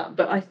answer that,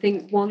 but I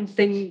think one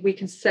thing we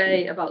can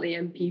say about the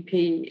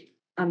MPP,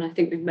 and I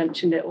think we've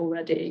mentioned it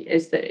already,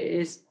 is that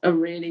it is a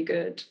really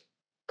good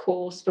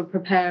course for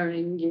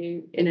preparing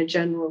you in a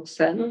general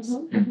sense.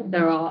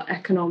 There are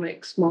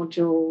economics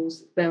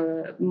modules, there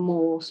are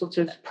more sort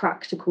of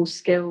practical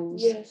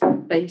skills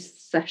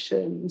based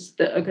sessions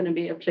that are going to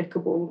be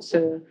applicable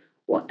to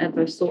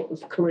whatever sort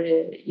of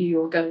career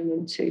you're going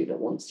into that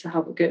wants to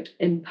have a good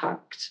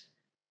impact.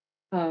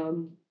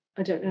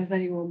 I don't know if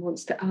anyone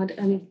wants to add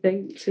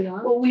anything to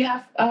that. Well, we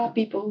have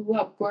people who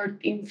have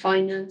worked in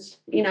finance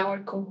in our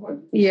cohort.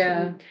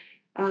 Yeah.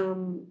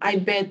 So, I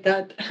bet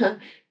that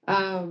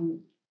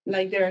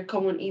like there are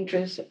common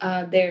interests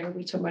there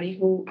with somebody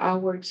who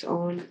works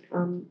on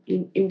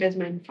in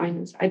investment and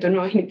finance. I don't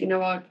know anything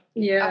about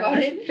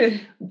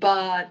it,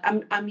 but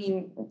I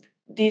mean,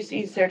 this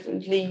is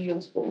certainly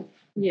useful.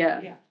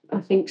 Yeah, I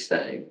think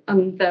so.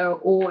 And there are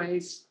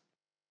always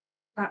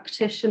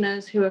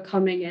practitioners who are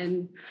coming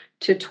in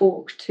to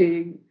talk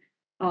to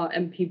our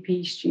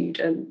MPP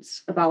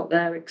students about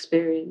their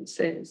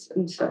experiences.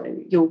 And so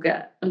you'll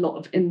get a lot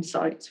of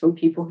insights from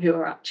people who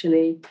are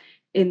actually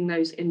in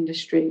those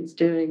industries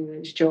doing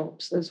those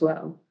jobs as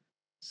well.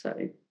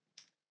 So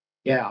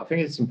yeah, I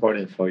think it's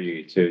important for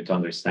you to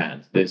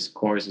understand this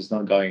course is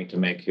not going to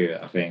make you,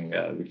 I think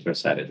Victor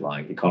said it,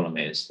 like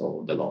economists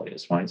or the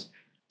lawyers, right?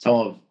 Some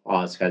of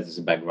us has these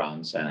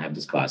backgrounds and have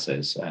these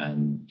classes,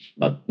 and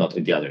not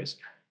the others.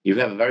 If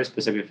you have a very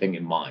specific thing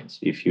in mind,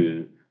 if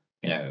you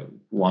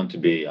want to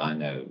be,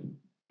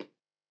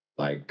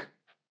 like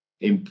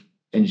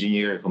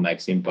engineer who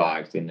makes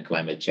impact in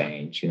climate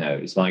change,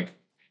 it's like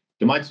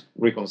you might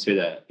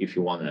reconsider if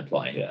you want to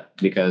apply here,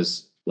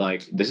 because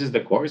like this is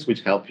the course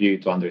which help you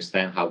to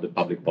understand how the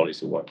public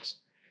policy works,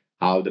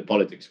 how the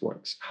politics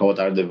works, what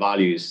are the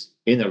values,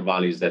 inner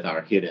values that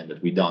are hidden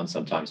that we don't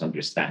sometimes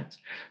understand.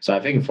 So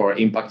I think for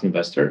impact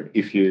investor,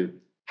 if you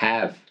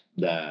have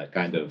the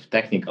kind of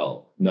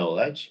technical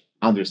knowledge,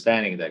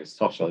 understanding the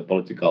social and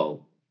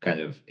political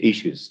kind of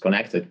issues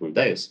connected with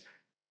this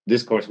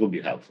course will be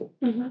helpful.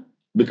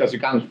 Because you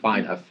can't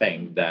find a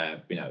thing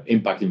that,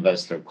 impact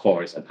investor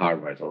course at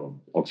Harvard or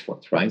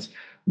Oxford, right?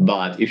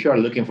 But if you're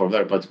looking for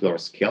very particular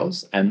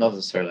skills and not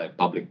necessarily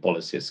public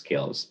policy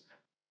skills,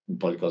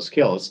 political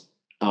skills,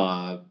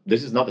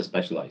 this is not a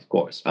specialized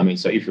course. I mean,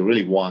 so if you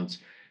really want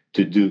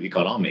to do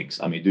economics,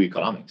 do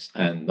economics,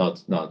 and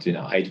not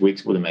 8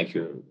 weeks wouldn't make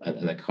you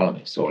an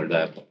economist or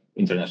the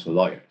international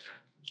lawyer.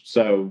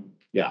 So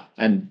yeah,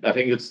 and I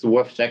think it's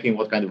worth checking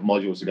what kind of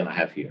modules you're going to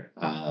have here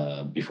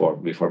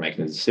before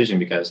making a decision,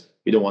 because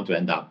you don't want to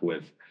end up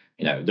with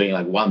doing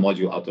like one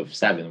module out of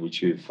 7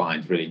 which you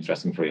find really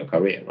interesting for your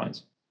career, right?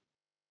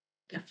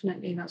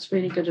 Definitely, that's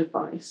really good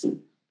advice.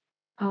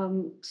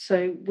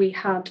 So we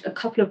had a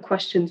couple of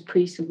questions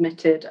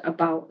pre-submitted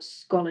about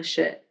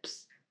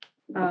scholarships.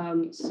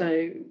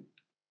 So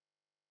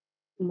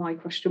my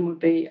question would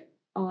be,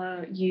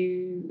 are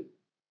you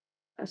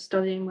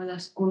studying with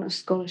us on a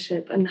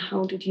scholarship, and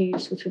how did you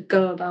sort of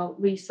go about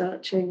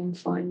researching and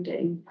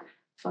finding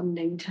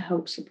funding to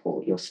help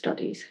support your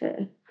studies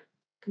here?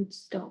 Can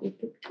start with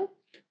Victor.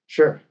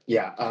 Sure.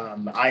 Yeah.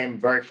 I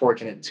am very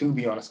fortunate to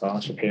be on a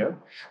scholarship here.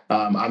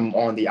 I'm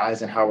on the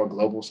Eisenhower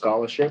Global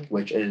Scholarship,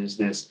 which is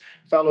this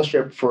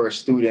fellowship for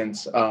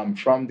students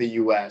from the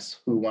US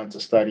who want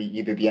to study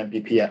either the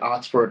MPP at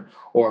Oxford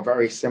or a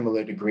very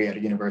similar degree at a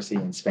university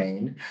in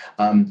Spain.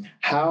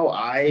 How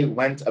I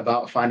went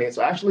about finding it.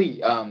 So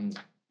actually,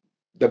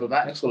 the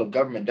Blavatnik School of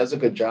Government does a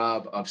good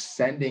job of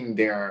sending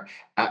their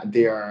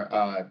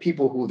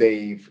people who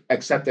they've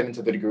accepted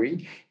into the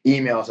degree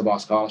emails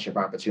about scholarship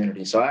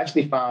opportunities. So I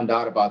actually found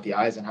out about the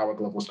Eisenhower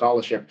Global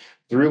Scholarship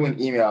through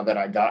an email that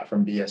I got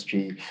from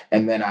BSG,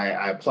 and then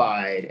I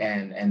applied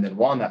and then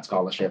won that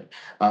scholarship.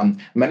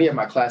 Many of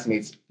my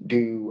classmates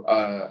do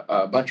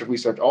a bunch of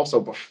research also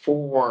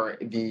before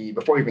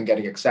even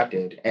getting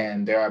accepted,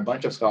 and there are a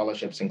bunch of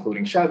scholarships,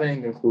 including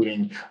Chevening,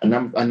 including a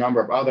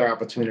number of other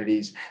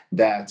opportunities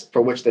that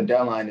for which the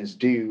deadline is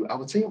due. I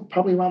would say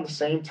probably around the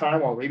same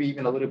time, or maybe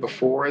even a little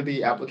before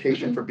the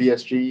application for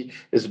BSG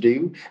is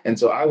due. And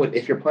so I would,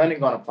 if you're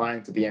planning on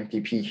applying to the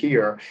MPP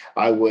here,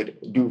 I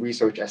would do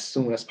research as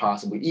soon as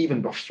possible,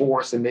 even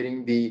before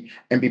submitting the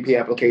MPP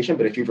application.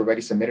 But if you've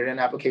already submitted an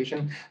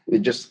application,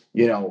 just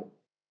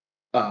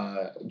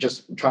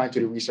just trying to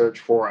do research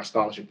for a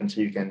scholarship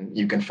until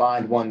you can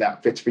find one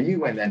that fits for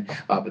you, and then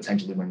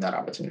potentially win that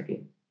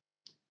opportunity.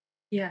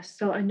 Yes,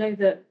 so I know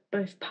that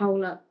both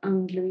Paula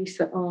and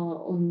Luisa are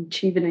on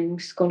Chevening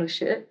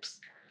scholarships.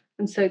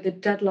 And so the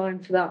deadline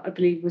for that, I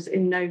believe, was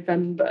in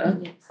November.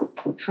 Yes.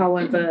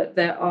 However,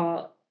 there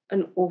are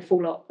an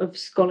awful lot of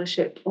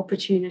scholarship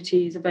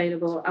opportunities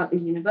available at the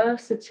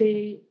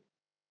university,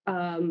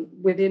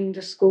 within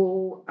the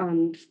school,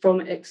 and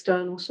from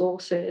external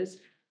sources.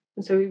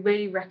 And so we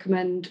really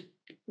recommend,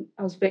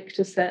 as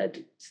Victor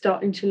said,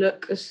 starting to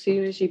look as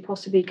soon as you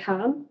possibly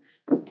can.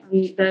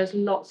 And there's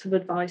lots of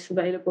advice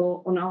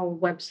available on our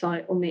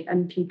website on the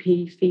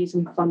MPP fees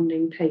and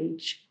funding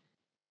page.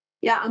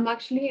 Yeah, I'm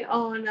actually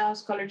on a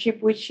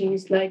scholarship which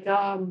is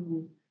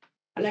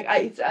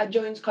it's a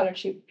joint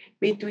scholarship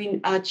between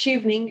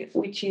Chevening,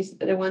 which is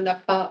the one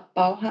that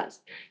Pau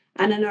has,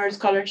 and another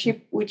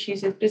scholarship which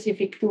is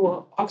specific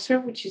to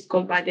Oxford, which is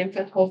called by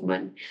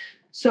Hoffman.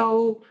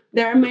 So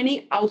there are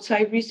many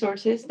outside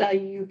resources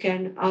that you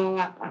can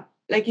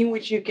in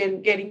which you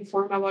can get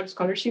informed about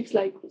scholarships,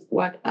 like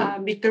what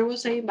Victor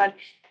was saying, but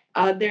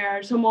there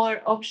are some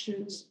other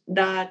options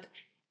that.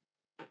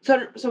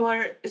 So some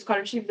other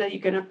scholarships that you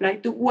can apply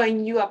to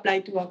when you apply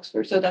to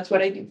Oxford. So that's what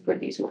I did for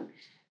this one.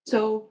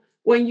 So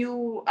when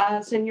you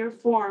send your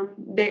form,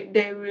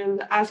 they will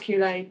ask you,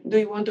 like, do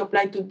you want to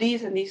apply to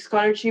this and this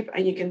scholarship?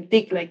 And you can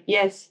tick like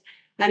yes.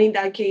 And in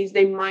that case,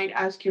 they might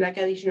ask you like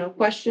additional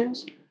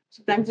questions.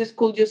 Sometimes the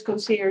school just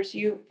considers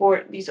you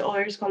for this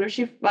other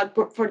scholarship, but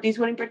for this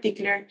one in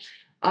particular,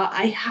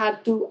 I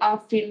had to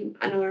fill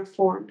another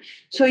form.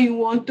 So you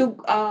want to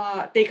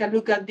take a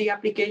look at the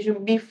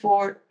application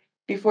before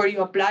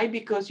you apply,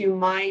 because you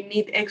might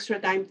need extra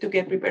time to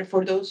get prepared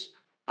for those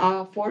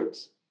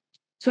forms.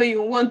 So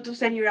you want to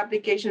send your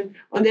application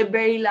on the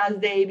very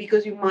last day,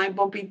 because you might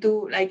bump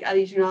into like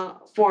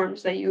additional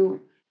forms that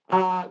you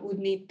would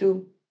need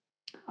to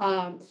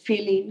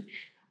fill in.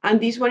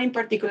 And this one in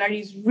particular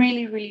is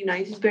really, really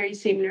nice. It's very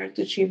similar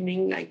to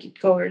Chevening, like it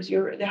covers the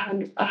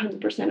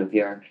 100% of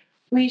your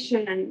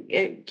tuition, and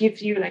it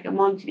gives you like a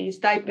monthly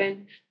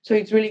stipend. So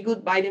it's really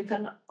good.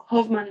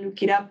 Hoffman,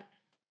 look it up.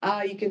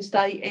 You can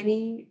study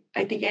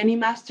any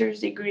master's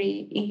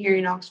degree here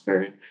in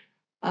Oxford.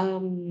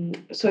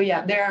 So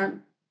yeah, there are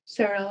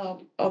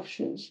several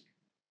options.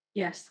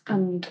 Yes,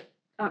 and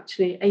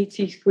actually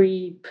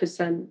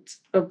 83%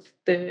 of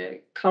the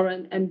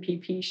current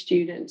MPP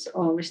students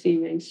are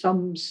receiving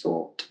some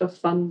sort of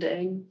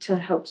funding to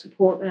help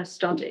support their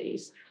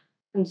studies.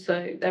 And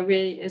so there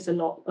really is a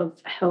lot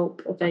of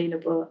help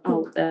available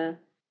out there.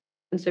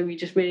 And so we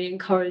just really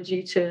encourage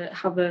you to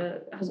have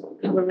a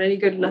really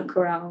good look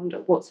around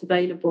at what's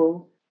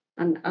available.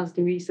 And as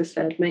Louisa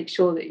said, make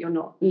sure that you're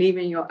not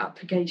leaving your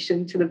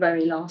application to the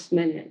very last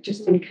minute,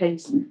 just in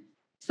case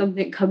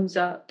something comes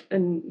up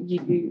and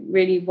you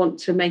really want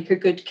to make a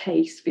good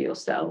case for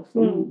yourself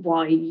and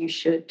why you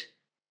should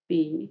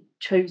be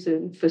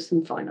chosen for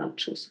some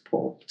financial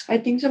support. I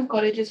think some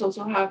colleges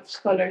also have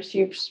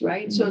scholarships,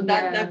 right? So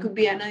that could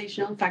be an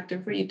additional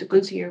factor for you to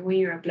consider when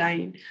you're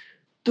applying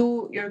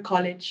to your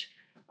college.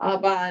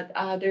 But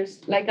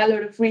there's like a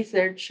lot of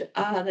research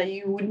that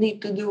you would need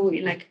to do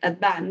in like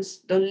advance.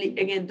 Don't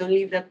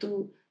leave that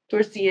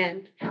towards the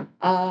end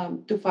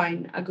to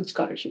find a good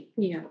scholarship.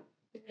 Yeah.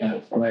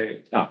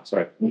 Sorry.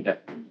 Yeah.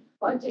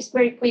 Well, just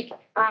very quick.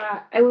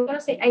 I was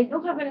gonna say I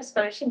do have a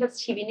scholarship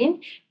that's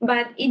Chevening,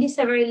 but it is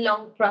a very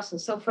long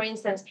process. So, for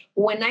instance,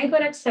 when I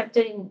got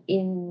accepted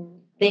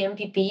in the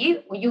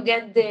MPP, you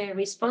get the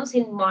response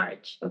in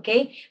March,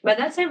 okay? But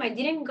that time I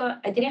didn't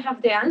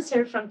have the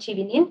answer from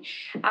Chevening,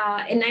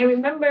 and I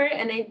remember,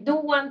 and I do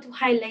want to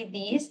highlight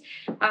this.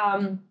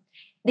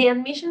 The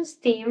admissions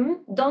team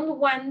don't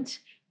want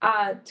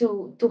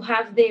to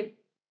have the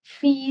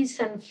fees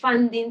and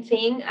funding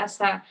thing as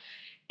a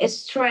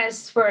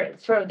stress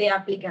for the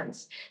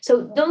applicants.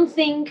 So don't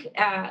think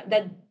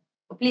that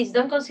please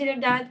don't consider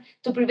that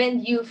to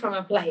prevent you from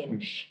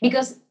applying,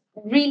 because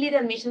really the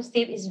admissions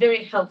tip is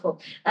very helpful.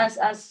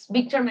 As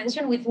Victor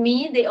mentioned, with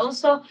me, they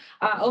also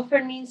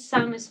offered me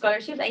some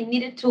scholarships. I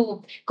needed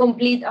to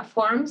complete a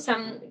form,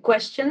 some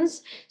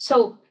questions.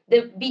 So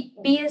the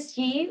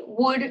BSG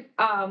would,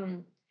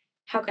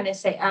 how can I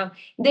say,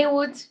 they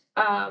would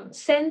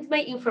send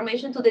my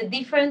information to the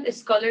different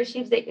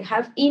scholarships they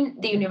have in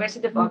the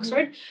University of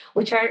Oxford,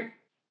 which are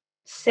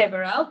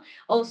several,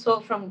 also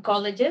from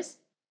colleges.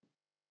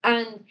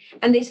 And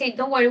they say,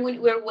 don't worry,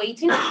 we're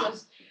waiting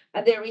because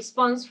the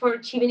response for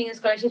chevening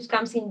scholarships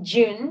comes in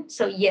June.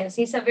 So yes,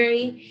 it's a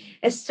very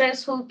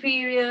stressful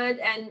period,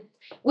 and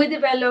we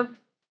develop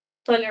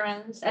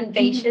tolerance and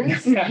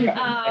patience.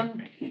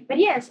 But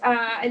yes,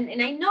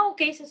 and I know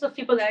cases of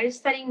people that are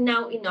studying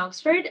now in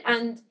Oxford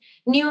and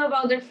knew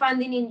about their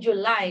funding in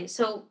July.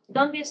 So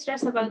don't be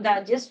stressed about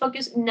that. Just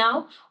focus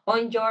now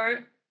on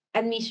your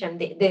admission,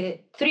 the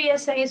 3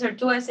 essays or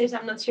 2 essays,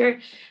 I'm not sure,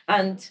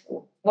 and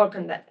work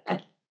on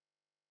that.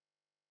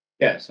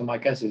 Yeah, so my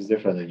case is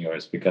different than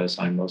yours because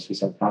I'm mostly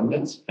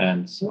self-funded,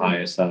 and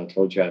as I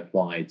told you, I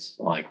applied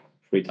like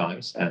 3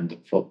 times. And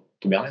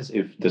to be honest,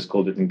 if the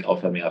school didn't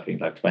offer me, I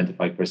think like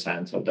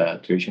 25% of the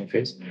tuition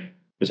fees,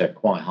 which are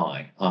quite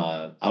high,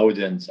 I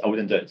wouldn't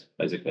do it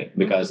basically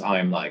because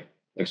I'm like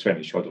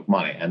extremely short of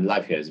money, and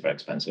life here is very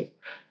expensive.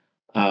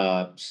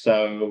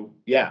 So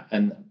yeah,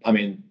 and I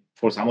mean,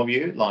 for some of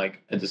you,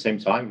 like at the same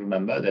time,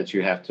 remember that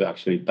you have to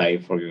actually pay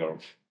for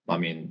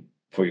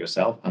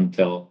yourself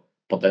until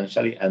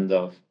potentially end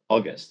of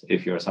August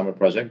if your summer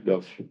project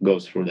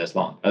goes through this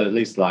long, at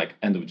least like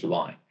end of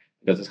July,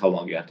 because that's how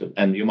long you have to.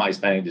 And you might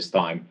spend this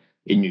time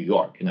in New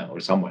York, or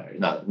somewhere,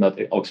 not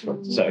in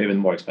Oxford, so even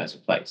more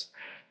expensive place.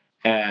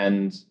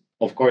 And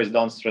of course,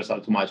 don't stress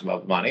out too much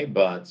about money,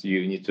 but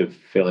you need to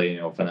fill in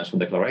your financial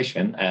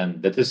declaration,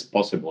 and that is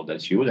possible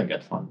that you wouldn't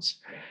get funds.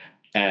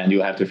 And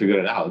you have to figure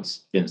it out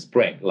in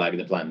spring, like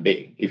the plan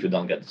B, if you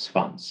don't get these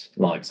funds,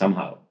 like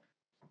somehow.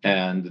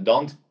 And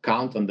don't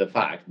count on the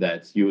fact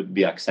that you would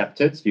be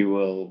accepted. You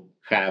will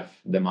have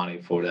the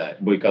money for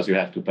that because you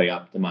have to pay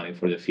up the money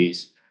for the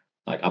fees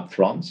like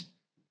upfront.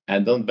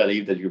 And don't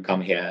believe that you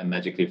come here and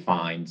magically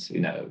find,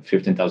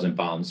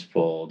 £15,000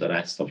 for the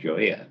rest of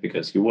your year,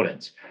 because you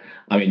wouldn't.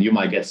 I mean, you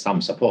might get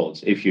some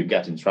support if you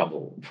get in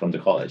trouble from the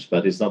college,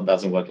 but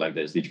doesn't work like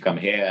this. Did you come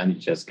here and you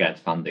just get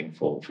funding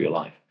for your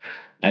life?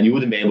 And you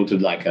wouldn't be able to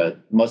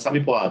some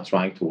people are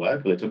trying to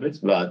work a little bit,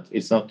 but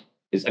it's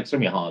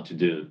extremely hard to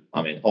do.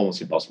 I mean,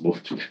 almost impossible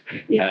to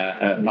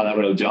find a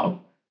real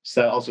job.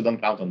 So also don't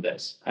count on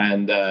this.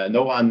 And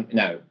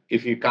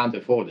if you can't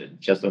afford it,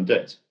 just don't do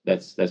it.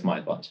 That's my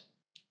advice.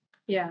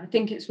 Yeah, I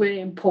think it's really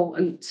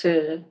important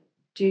to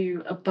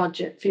do a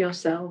budget for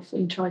yourself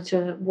and try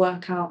to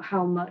work out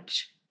how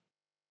much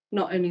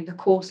not only the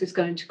course is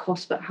going to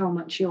cost, but how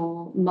much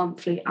your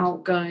monthly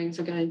outgoings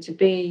are going to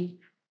be.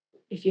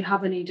 If you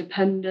have any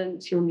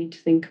dependents, you'll need to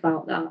think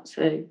about that.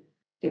 So I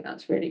think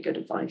that's really good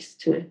advice,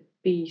 to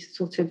be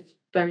sort of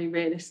very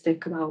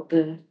realistic about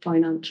the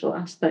financial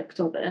aspect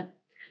of it.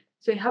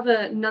 So we have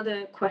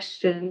another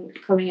question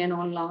coming in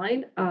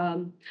online.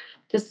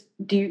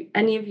 Do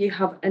any of you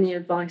have any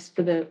advice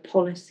for the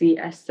policy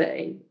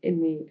essay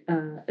in the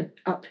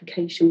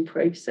application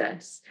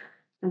process,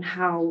 and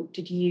how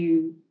did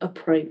you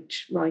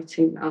approach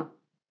writing that?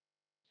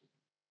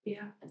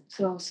 Yeah.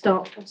 So I'll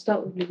start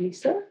with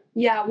Lisa.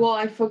 Yeah, well,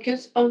 I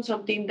focused on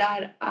something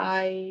that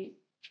I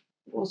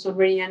was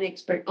already an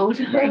expert on.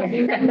 So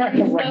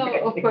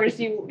of course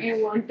you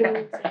want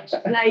to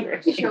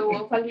like show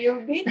off a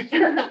little bit.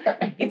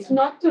 It's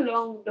not too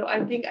long though.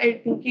 I think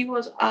it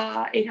was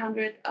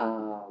 800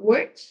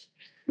 words.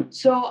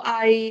 So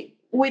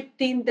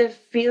within the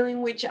field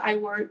in which I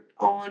worked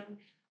on,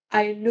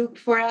 I looked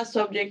for a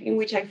subject in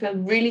which I felt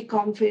really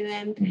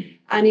confident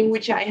and in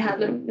which I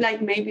had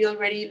like maybe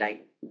already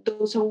like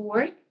done some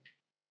work.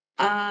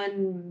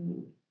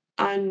 And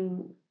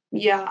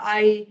yeah,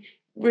 I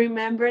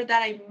remember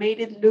that I made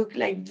it look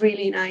like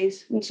really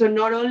nice. And so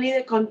not only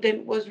the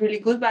content was really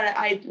good, but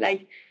I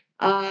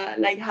had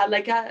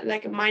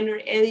like a minor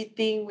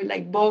editing with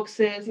like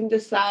boxes in the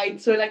side,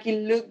 so like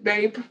it looked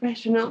very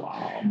professional.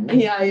 Wow.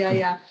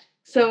 Yeah.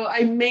 So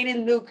I made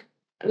it look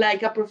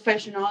like a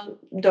professional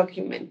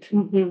document.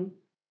 Mm-hmm.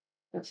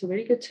 That's a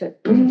really good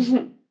tip.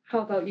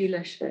 How about you,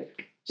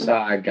 Leszek? So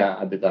I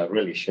did a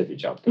really shitty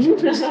job,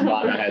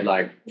 but I had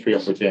like 3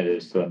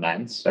 opportunities to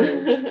amend.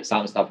 So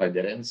some stuff I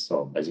didn't.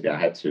 So basically I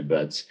had to.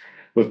 But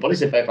with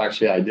policy paper,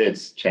 actually, I did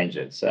change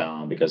it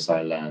because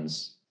I learned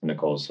in the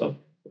course of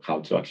how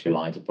to actually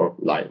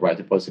write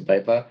a policy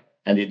paper.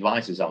 And the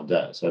advice is out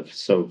there. So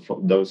for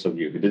those of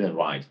you who didn't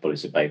write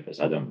policy papers,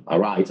 I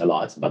write a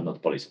lot, but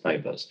not policy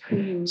papers.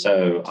 Mm-hmm.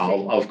 So I,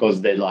 of course,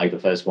 did like the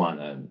first one.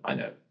 And I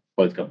know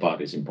political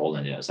parties in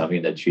Poland,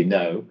 something that you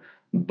know.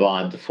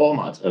 But the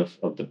format of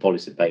the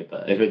policy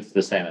paper, if it's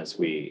the same as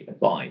we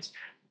applied,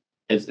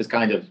 it's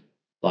kind of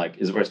like,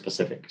 it's very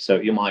specific. So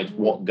you might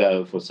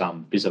go for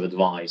some piece of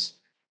advice,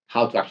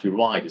 how to actually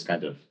write this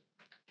kind of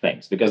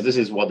things, because this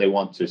is what they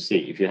want to see.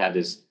 If you have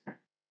this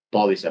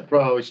policy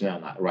approach,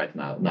 right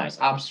now, nice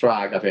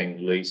abstract. I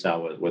think Lisa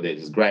with it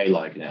is great,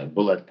 like,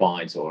 bullet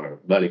points or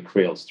very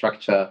clear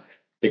structure,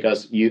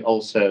 because you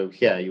also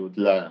here you would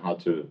learn how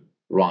to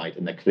write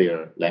in a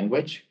clear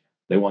language.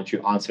 They want you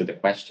to answer the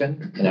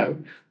question,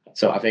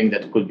 So I think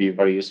that could be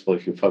very useful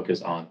if you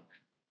focus on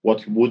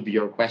what would be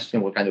your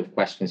question, what kind of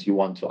questions you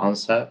want to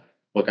answer,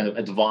 what kind of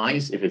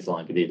advice, if it's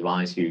like the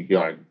advice you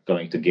are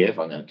going to give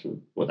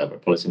to whatever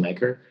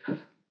policymaker.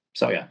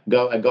 So yeah,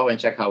 go and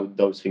check how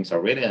those things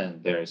are written.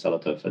 And there's a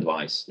lot of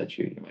advice that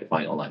you might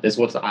find online. This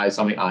was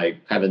something I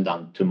haven't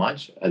done too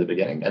much at the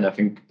beginning, and I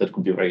think that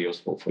could be very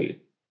useful for you.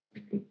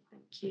 Thank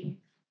you.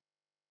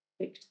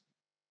 Victor,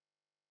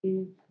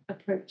 you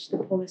approach the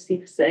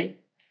policy essay.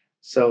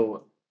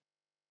 So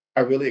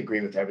I really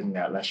agree with everything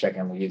that Leszek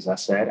and Louisa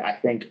said. I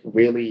think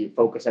really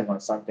focusing on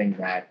something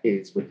that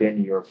is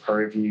within your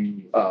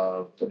purview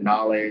of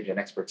knowledge and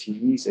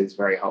expertise is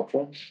very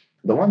helpful.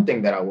 The one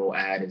thing that I will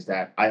add is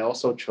that I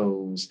also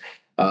chose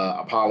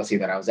a policy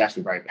that I was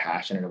actually very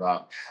passionate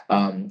about.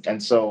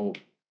 And so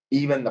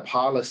even the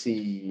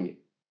policy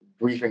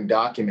briefing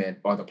document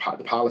or the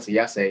policy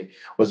essay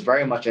was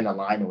very much in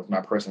alignment with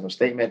my personal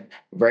statement,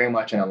 very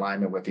much in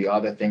alignment with the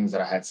other things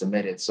that I had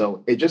submitted.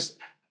 So it just,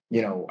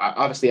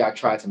 obviously I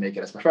tried to make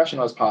it as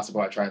professional as possible.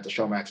 I tried to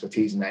show my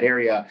expertise in that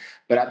area,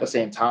 but at the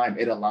same time,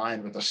 it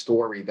aligned with the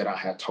story that I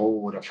had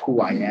told of who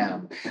I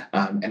am.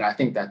 And I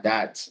think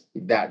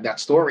that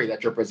story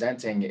that you're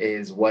presenting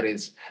is what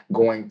is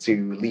going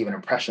to leave an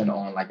impression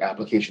on like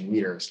application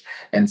readers.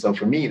 And so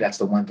for me, that's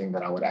the one thing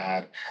that I would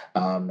add,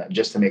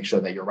 just to make sure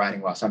that you're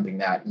writing about something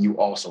that you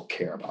also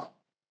care about.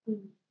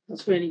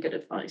 That's really good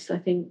advice. I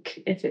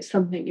think if it's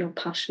something you're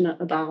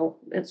passionate about,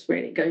 it's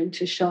really going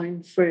to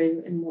shine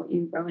through in what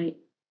you write.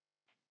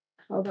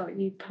 How about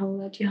you,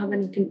 Paula? Do you have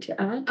anything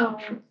to add?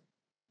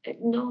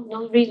 No,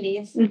 not really.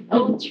 It's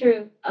all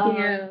true.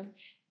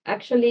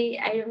 Actually,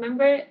 I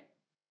remember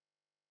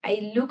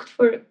I looked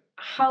for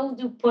how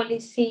do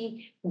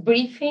policy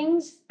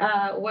briefings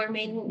were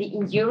made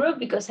in Europe,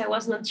 because I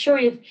was not sure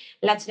if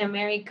Latin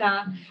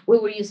America, we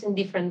were using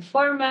different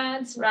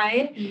formats,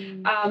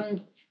 right?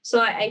 So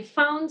I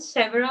found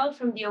several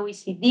from the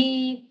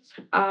OECD,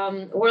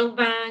 World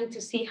Bank,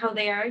 to see how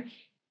they are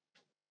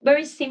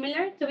very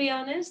similar, to be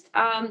honest.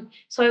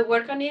 So I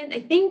work on it. I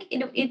think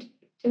it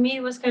to me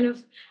it was kind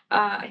of,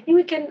 I think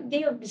we can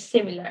deal with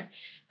similar.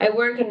 I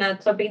work on a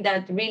topic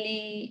that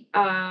really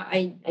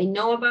I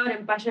know about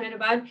and passionate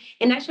about.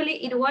 And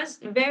actually it was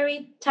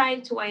very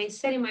tied to what I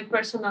said in my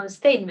personal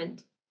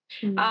statement.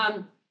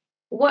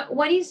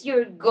 What is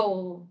your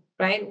goal,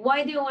 right?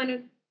 Why do you want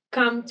to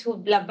come to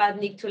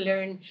Blavatnik to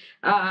learn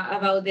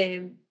about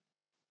the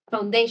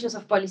foundations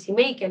of policy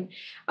making?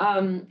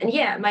 And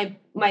yeah,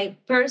 my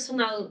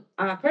personal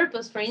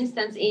purpose, for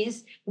instance,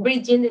 is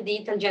bridging the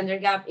digital gender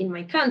gap in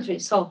my country.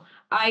 So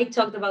I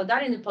talked about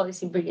that in the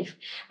policy brief.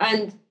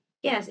 And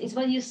yes, it's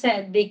what you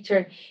said,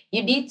 Victor.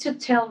 You need to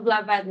tell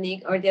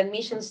Blavatnik or the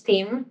admissions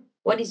team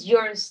what is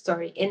your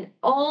story, and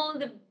all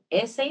the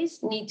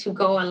essays need to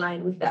go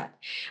aligned with that.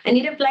 And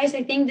it applies,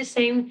 I think, the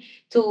same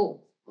to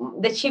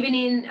the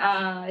Chevening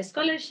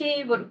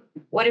scholarship or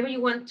whatever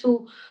you want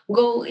to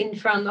go in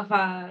front of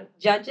a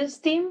judges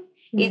team.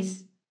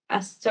 It's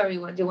a story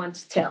what you want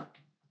to tell.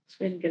 It's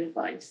really good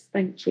advice.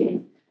 Thank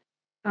you.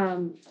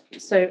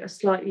 So a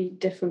slightly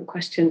different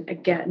question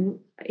again.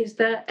 Is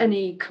there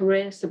any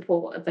career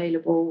support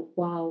available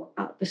while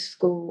at the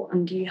school,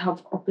 and do you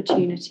have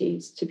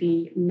opportunities to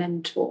be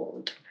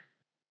mentored?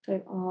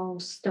 So I'll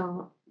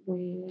start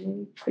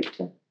with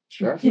Victor.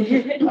 Sure.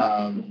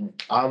 I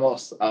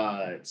almost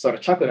sort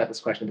of chuckled at this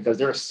question because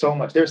there's too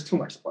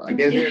much support. Like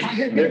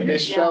they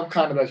shove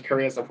kind of the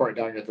career support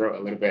down your throat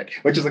a little bit,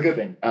 which is a good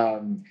thing.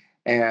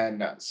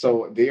 And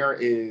so there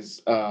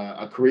is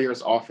a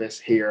careers office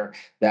here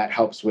that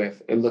helps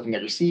with looking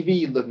at your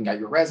CV, looking at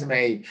your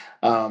resume,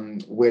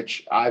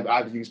 which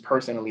I've used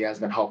personally has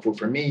been helpful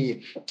for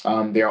me.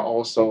 There are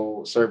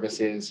also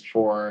services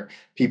for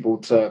people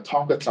to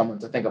talk with someone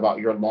to think about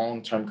your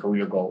long-term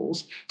career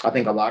goals. I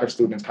think a lot of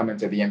students come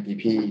into the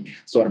MPP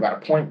sort of at a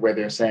point where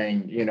they're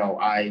saying,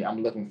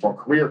 I'm looking for a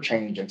career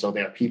change. And so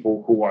there are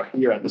people who are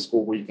here at the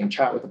school where you can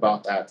chat with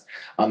about that.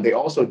 They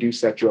also do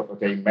set you up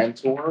with a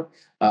mentor.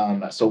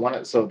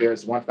 So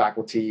there's one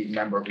faculty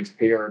member who's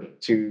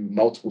paired to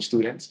multiple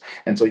students.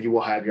 And so you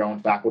will have your own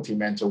faculty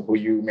mentor who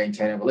you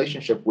maintain a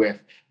relationship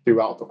with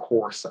throughout the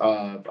course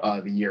of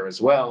the year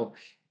as well.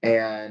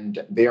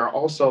 And there are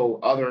also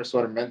other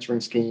sort of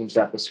mentoring schemes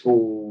that the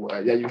school,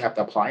 that you have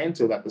to apply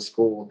into that the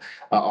school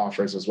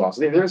offers as well.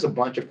 So there's a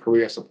bunch of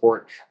career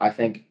support. I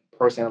think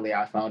personally,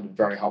 I found it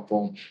very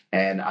helpful.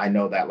 And I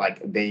know that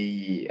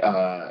they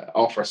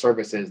offer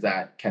services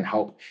that can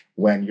help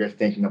when you're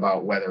thinking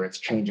about whether it's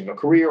changing a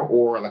career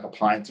or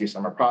applying to your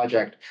summer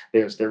project.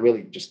 There are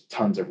really just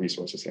tons of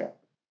resources here.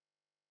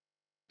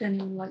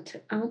 Anyone like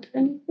to add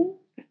anything?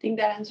 I think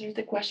that answers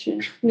the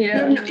question.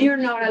 Yeah. You're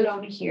not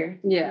alone here.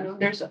 Yeah.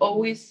 There's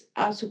always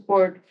a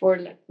support for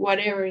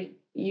whatever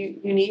you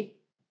need.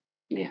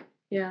 Yeah.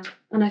 Yeah,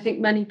 and I think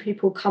many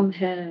people come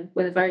here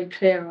with a very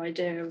clear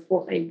idea of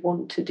what they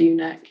want to do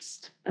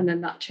next, and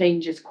then that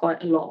changes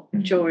quite a lot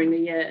during the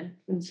year,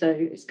 and so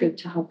it's good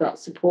to have that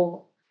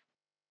support.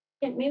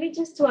 Yeah, maybe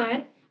just to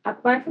add,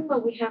 apart from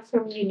what we have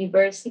from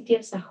university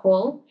as a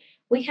whole,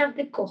 we have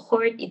the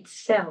cohort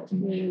itself.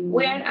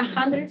 We are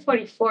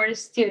 144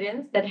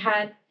 students that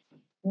had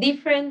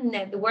different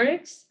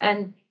networks,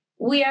 and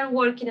we are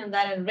working on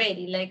that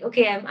already. Like,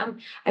 okay,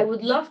 I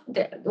would love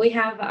that we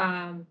have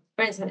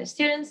friends and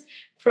students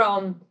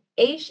from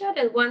Asia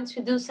that want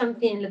to do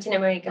something in Latin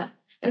America.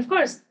 And of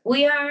course,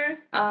 we are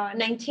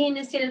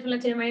 19 students from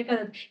Latin America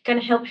that can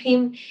help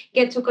him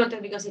get to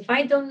contact, because if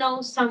I don't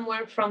know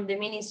someone from the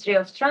Ministry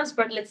of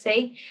Transport, let's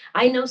say,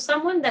 I know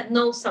someone that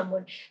knows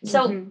someone.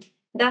 So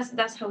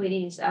that's how it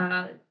is.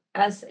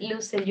 As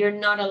Lou said, you're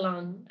not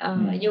alone.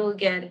 You will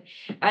get it.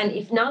 And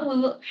if not, we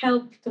will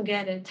help to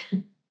get it.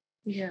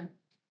 Yeah.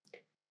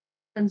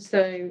 And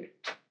so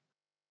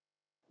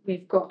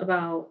we've got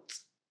about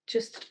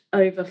just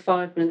over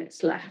 5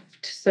 minutes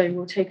left. So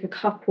we'll take a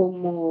couple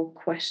more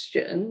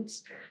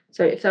questions.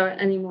 So if there are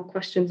any more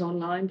questions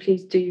online,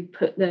 please do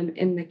put them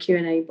in the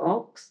Q&A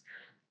box.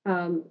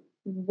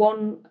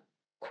 One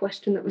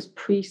question that was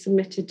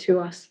pre-submitted to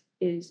us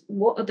is,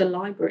 what are the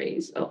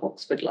libraries at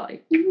Oxford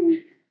like?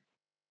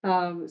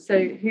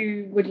 So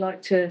who would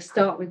like to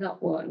start with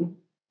that one?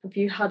 Have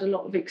you had a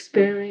lot of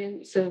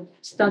experience of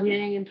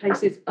studying in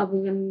places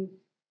other than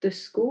the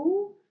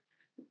school?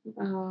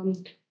 I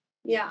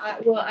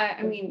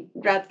mean,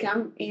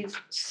 Radcamp is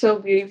so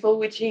beautiful,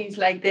 which is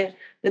like the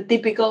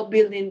typical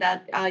building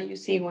that you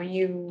see when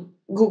you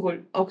Google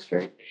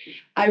Oxford.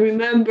 I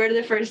remember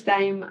the first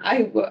time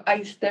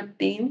I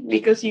stepped in,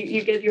 because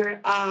you get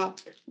your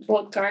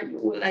vote card,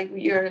 like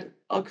your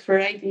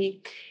Oxford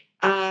ID.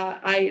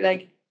 I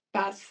like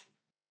pass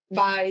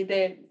by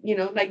the,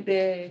 like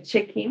the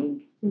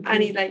check-in,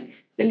 and it's like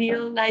the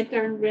little light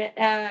turned red,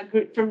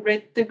 from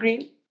red to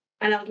green.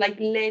 And I was like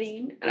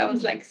letting, and I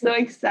was like so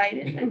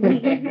excited.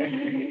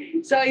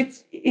 So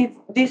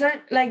this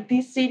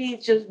city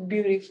is just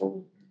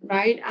beautiful,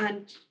 right?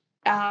 And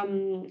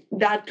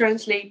that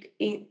translates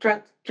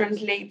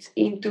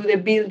into the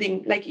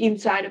building, like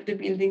inside of the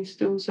buildings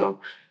too.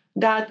 So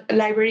that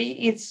library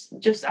is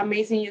just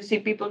amazing. You see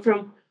people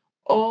from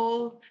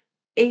all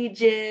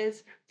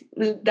ages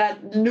that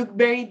look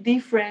very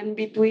different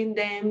between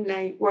them,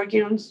 like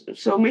working on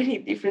so many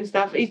different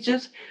stuff. It's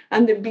just,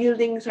 and the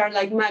buildings are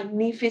like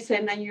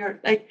magnificent, and you're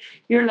like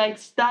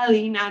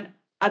studying, and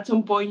at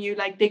some point you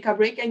like take a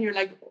break and you're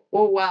like,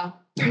 oh wow,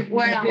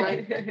 where am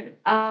I?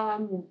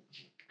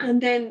 And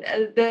then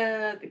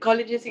the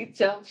colleges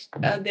itself,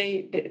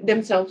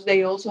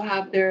 they also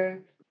have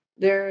their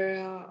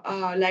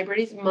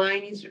libraries.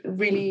 Mine is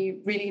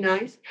really, really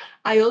nice.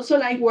 I also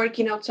like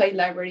working outside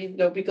libraries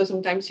though, because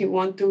sometimes you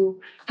want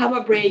to have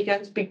a break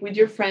and speak with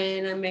your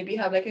friend and maybe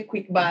have like a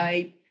quick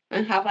bite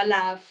and have a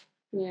laugh.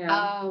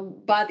 Yeah.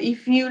 But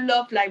if you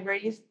love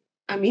libraries,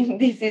 I mean,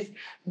 this is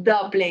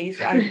the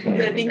place. I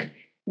think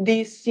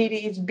this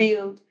city is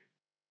built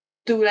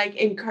to like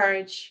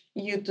encourage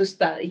you to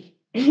study.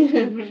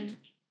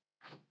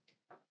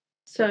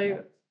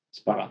 So,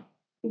 Spot on.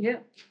 yeah.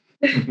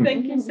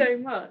 Thank you so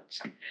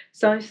much.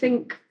 So I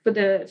think for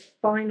the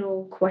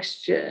final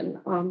question,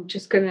 I'm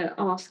just going to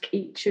ask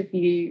each of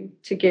you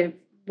to give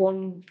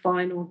one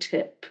final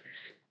tip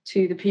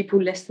to the people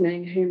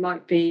listening who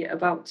might be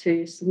about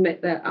to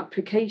submit their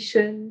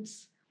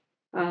applications,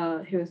 who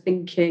are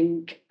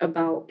thinking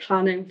about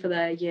planning for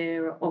their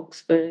year at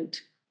Oxford.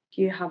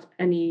 Do you have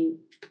any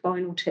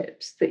final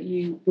tips that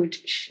you would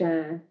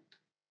share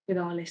with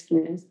our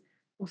listeners?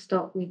 I'll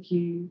start with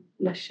you,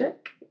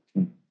 Leszek.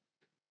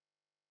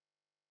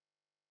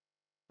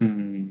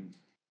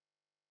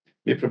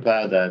 Be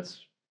prepared that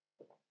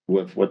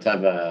with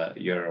whatever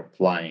you're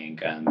applying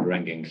and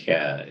bringing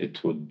here,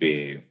 it would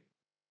be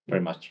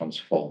very much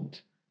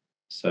transformed.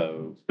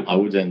 So I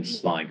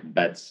wouldn't like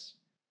bet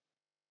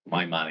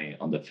my money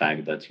on the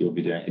fact that you'll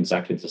be doing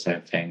exactly the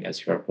same thing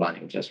as you're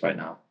planning just right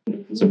now.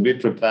 So be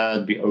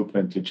prepared, be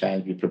open to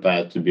change, be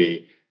prepared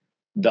to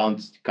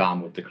don't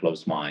come with the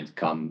closed mind,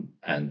 come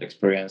and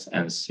experience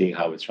and see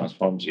how it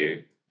transforms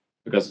you,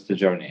 because it's a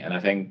journey. And I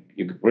think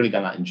you're really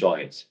gonna enjoy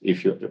it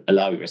if you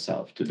allow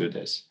yourself to do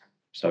this.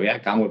 So yeah,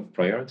 come with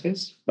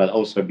priorities, but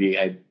also be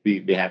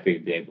happy to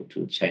be able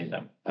to change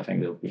them. I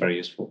think they'll be very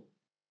useful.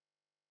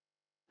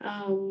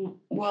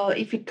 Well,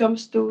 if it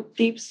comes to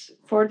tips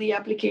for the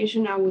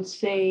application, I would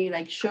say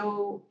like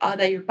show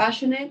that you're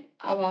passionate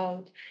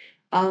about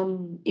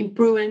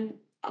improving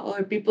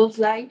other people's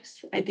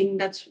lives. I think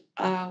that's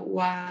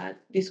what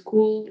the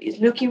school is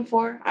looking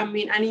for. I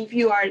mean, and if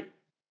you are,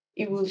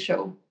 it will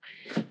show.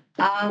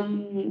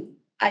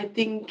 I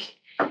think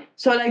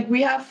so. Like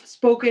we have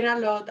spoken a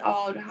lot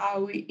about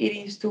how it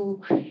is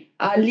to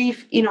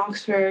live in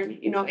Oxford,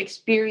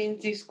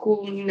 experience this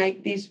school in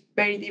like these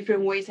very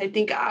different ways. I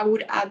think I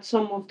would add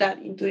some of that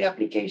into the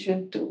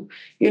application too.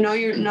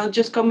 You're not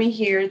just coming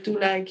here to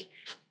like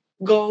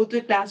go to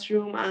the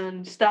classroom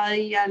and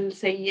study and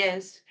say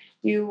yes.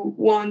 you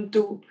want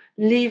to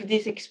live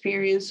this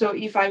experience. So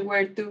if I were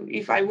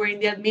in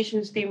the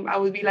admissions team, I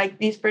would be like,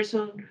 this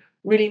person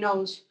really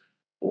knows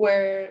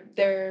where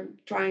they're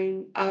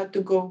trying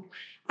to go.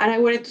 And I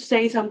wanted to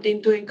say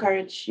something to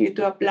encourage you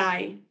to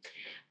apply.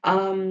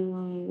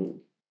 When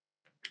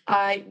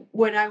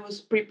I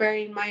was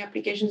preparing my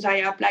applications, I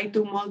applied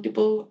to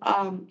multiple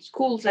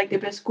schools, like the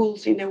best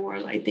schools in the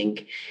world, I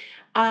think.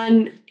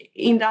 And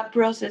in that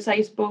process,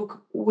 I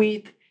spoke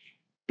with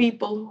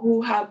people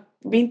who have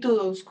been to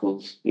those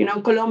schools,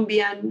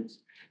 Colombian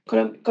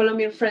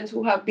friends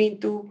who have been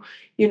to,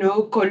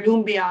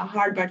 Columbia,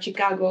 Harvard,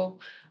 Chicago,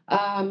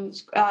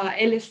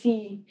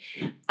 LSE.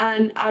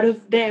 And out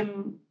of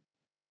them,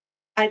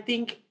 I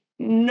think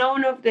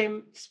none of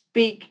them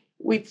speak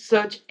with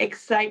such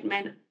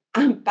excitement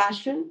and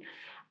passion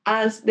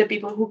as the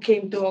people who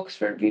came to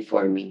Oxford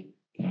before me.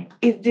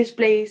 This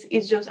place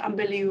is just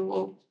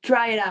unbelievable.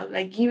 Try it out,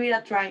 like give it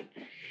a try.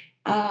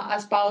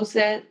 As Paul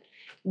said,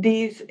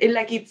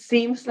 it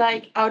seems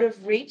like out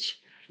of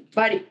reach,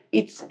 but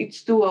it's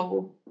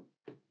doable.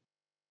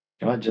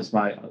 Just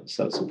my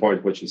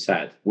support what you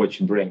said, what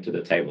you bring to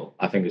the table.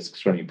 I think it's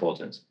extremely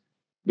important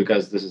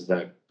because this is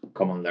the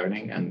common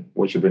learning and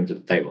what you bring to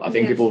the table. I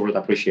think people would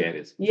appreciate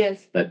it.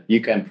 Yes. That you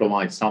can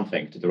provide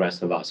something to the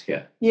rest of us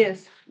here.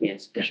 Yes,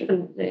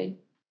 definitely.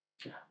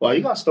 Well,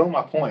 you guys stole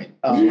my point.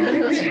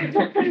 It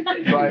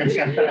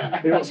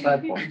was my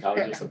point. I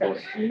was just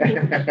supporting.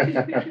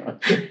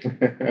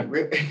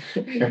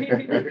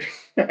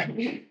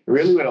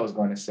 Really, what I was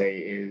going to say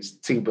is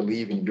to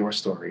believe in your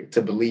story,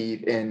 to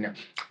believe in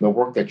the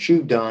work that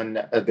you've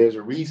done. There's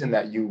a reason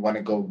that you want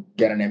to go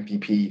get an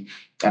MPP.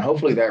 And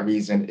hopefully that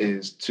reason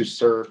is to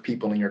serve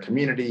people in your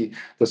community,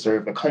 to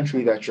serve the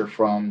country that you're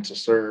from, to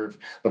serve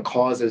the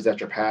causes that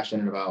you're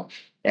passionate about.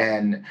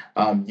 And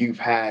you've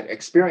had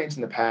experience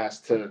in the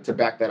past to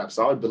back that up.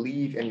 So I would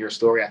believe in your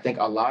story. I think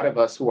a lot of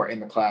us who are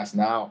in the class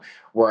now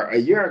were a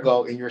year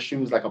ago in your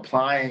shoes, like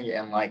applying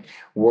and like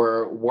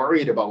were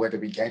worried about whether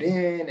we get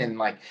in and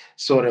like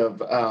sort of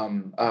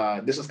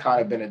this has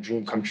kind of been a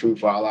dream come true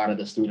for a lot of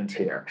the students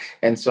here.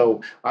 And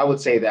so I would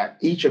say that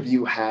each of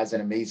you has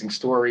an amazing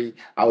story.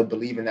 I would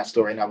believe in that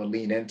story and I would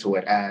lean into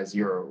it as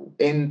you're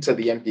into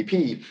the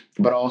MPP,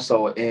 but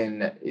also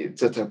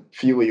to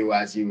fuel you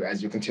as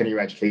you continue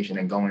your education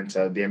and go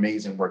into the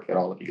amazing work that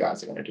all of you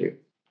guys are going to do.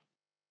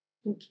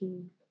 Thank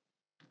you.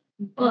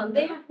 Well,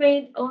 they have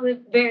made all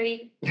the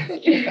very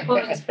key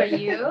points for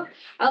you.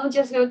 I'll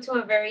just go to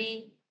a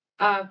very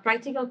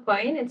practical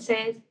point. It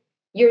says,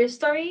 your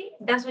story,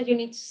 that's what you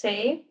need to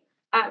say,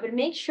 but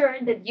make sure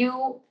that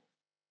you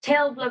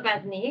tell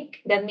Blavatnik,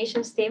 the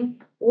admissions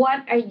team,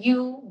 what are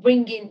you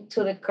bringing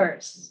to the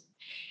course.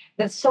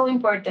 That's so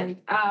important.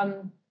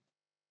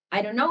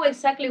 I don't know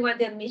exactly what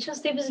the admissions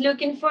team is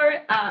looking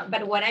for,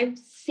 but what I've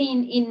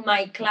seen in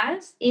my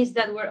class is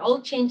that we're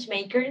all change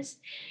makers,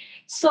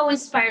 so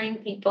inspiring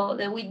people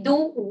that we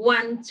do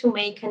want to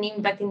make an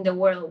impact in the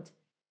world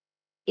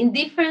in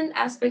different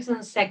aspects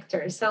and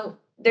sectors. So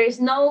there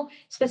is no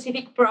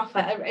specific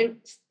profile.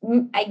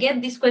 I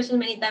get this question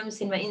many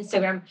times in my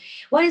Instagram.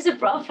 What is the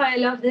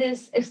profile of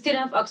this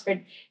student of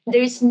Oxford?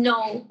 There is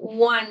no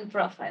one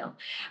profile.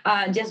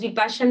 Just be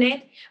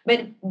passionate,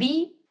 but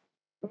be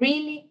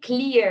really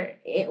clear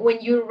when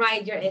you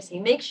write your essay.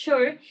 Make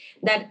sure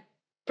that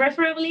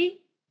preferably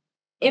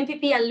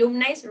MPP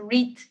alumni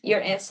read your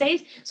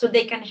essays so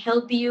they can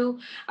help you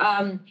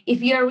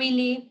if you're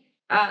really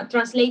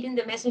translating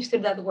the message to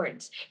that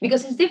words,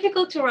 because it's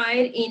difficult to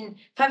write in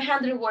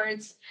 500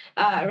 words,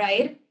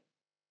 right?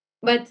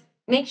 But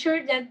make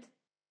sure that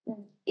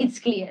it's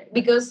clear,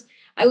 because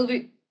it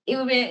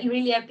will be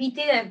really a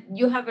pity that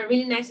you have a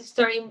really nice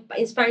story,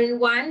 inspiring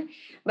one,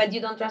 but you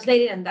don't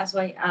translate it, and that's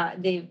why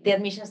the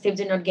admissions team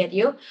did not get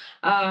you.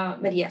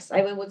 But yes,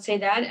 I would say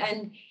that.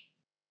 And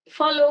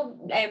follow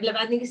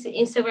Blavatnik's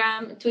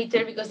Instagram,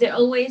 Twitter, because they're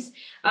always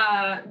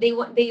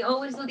they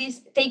always do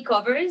these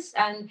takeovers,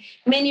 and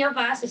many of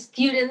us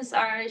students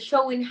are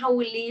showing how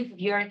we live. If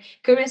you're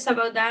curious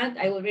about that,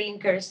 I would really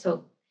encourage,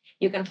 so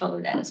you can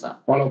follow that as well.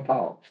 Follow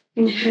Paul.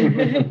 You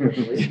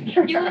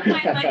will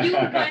find my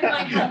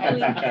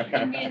handle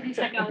in this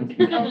account.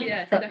 Oh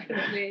yes,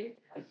 definitely.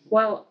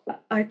 Well,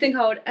 I think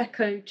I would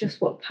echo just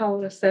what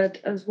Paola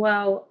said as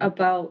well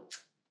about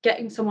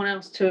getting someone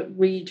else to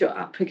read your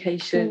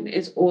application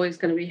is always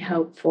going to be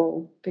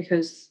helpful,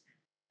 because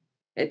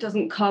it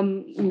doesn't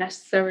come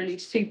necessarily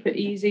super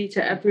easy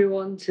to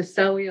everyone to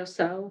sell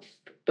yourself,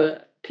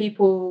 but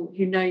people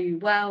who know you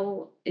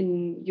well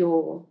in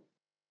your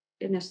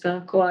inner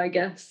circle, I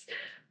guess,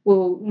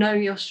 will know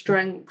your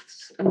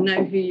strengths and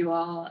know who you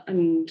are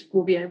and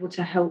will be able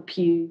to help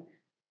you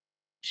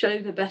show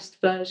the best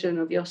version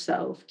of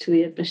yourself to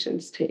the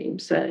admissions team.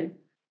 So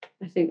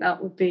I think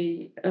that would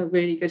be a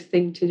really good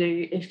thing to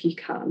do if you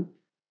can.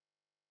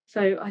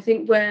 So I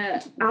think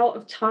we're out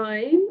of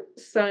time.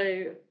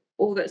 So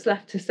all that's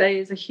left to say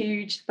is a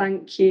huge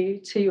thank you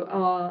to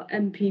our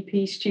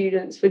MPP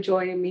students for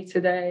joining me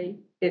today.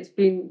 It's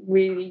been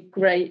really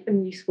great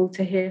and useful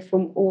to hear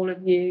from all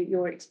of you,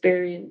 your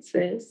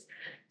experiences.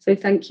 So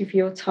thank you for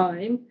your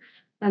time.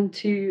 And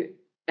to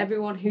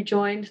everyone who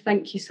joined,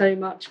 thank you so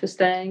much for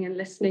staying and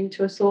listening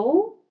to us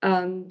all.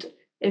 And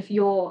if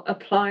you're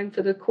applying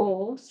for the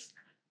course,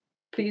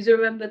 please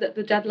remember that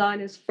the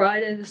deadline is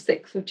Friday the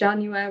 6th of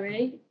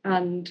January,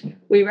 and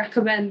we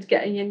recommend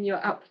getting in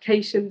your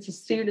applications as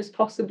soon as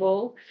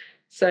possible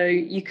so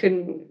you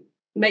can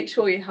make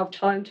sure you have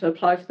time to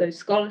apply for those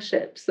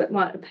scholarships that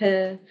might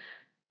appear.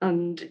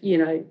 And, you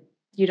know,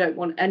 you don't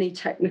want any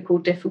technical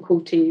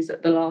difficulties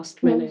at the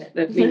last minute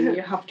that mean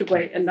you have to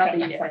wait another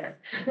year.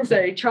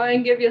 So try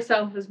and give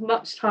yourself as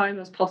much time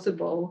as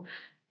possible.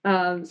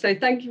 So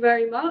thank you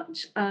very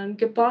much, and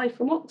goodbye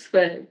from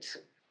Oxford.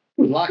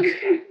 Good luck.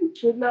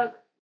 Good luck.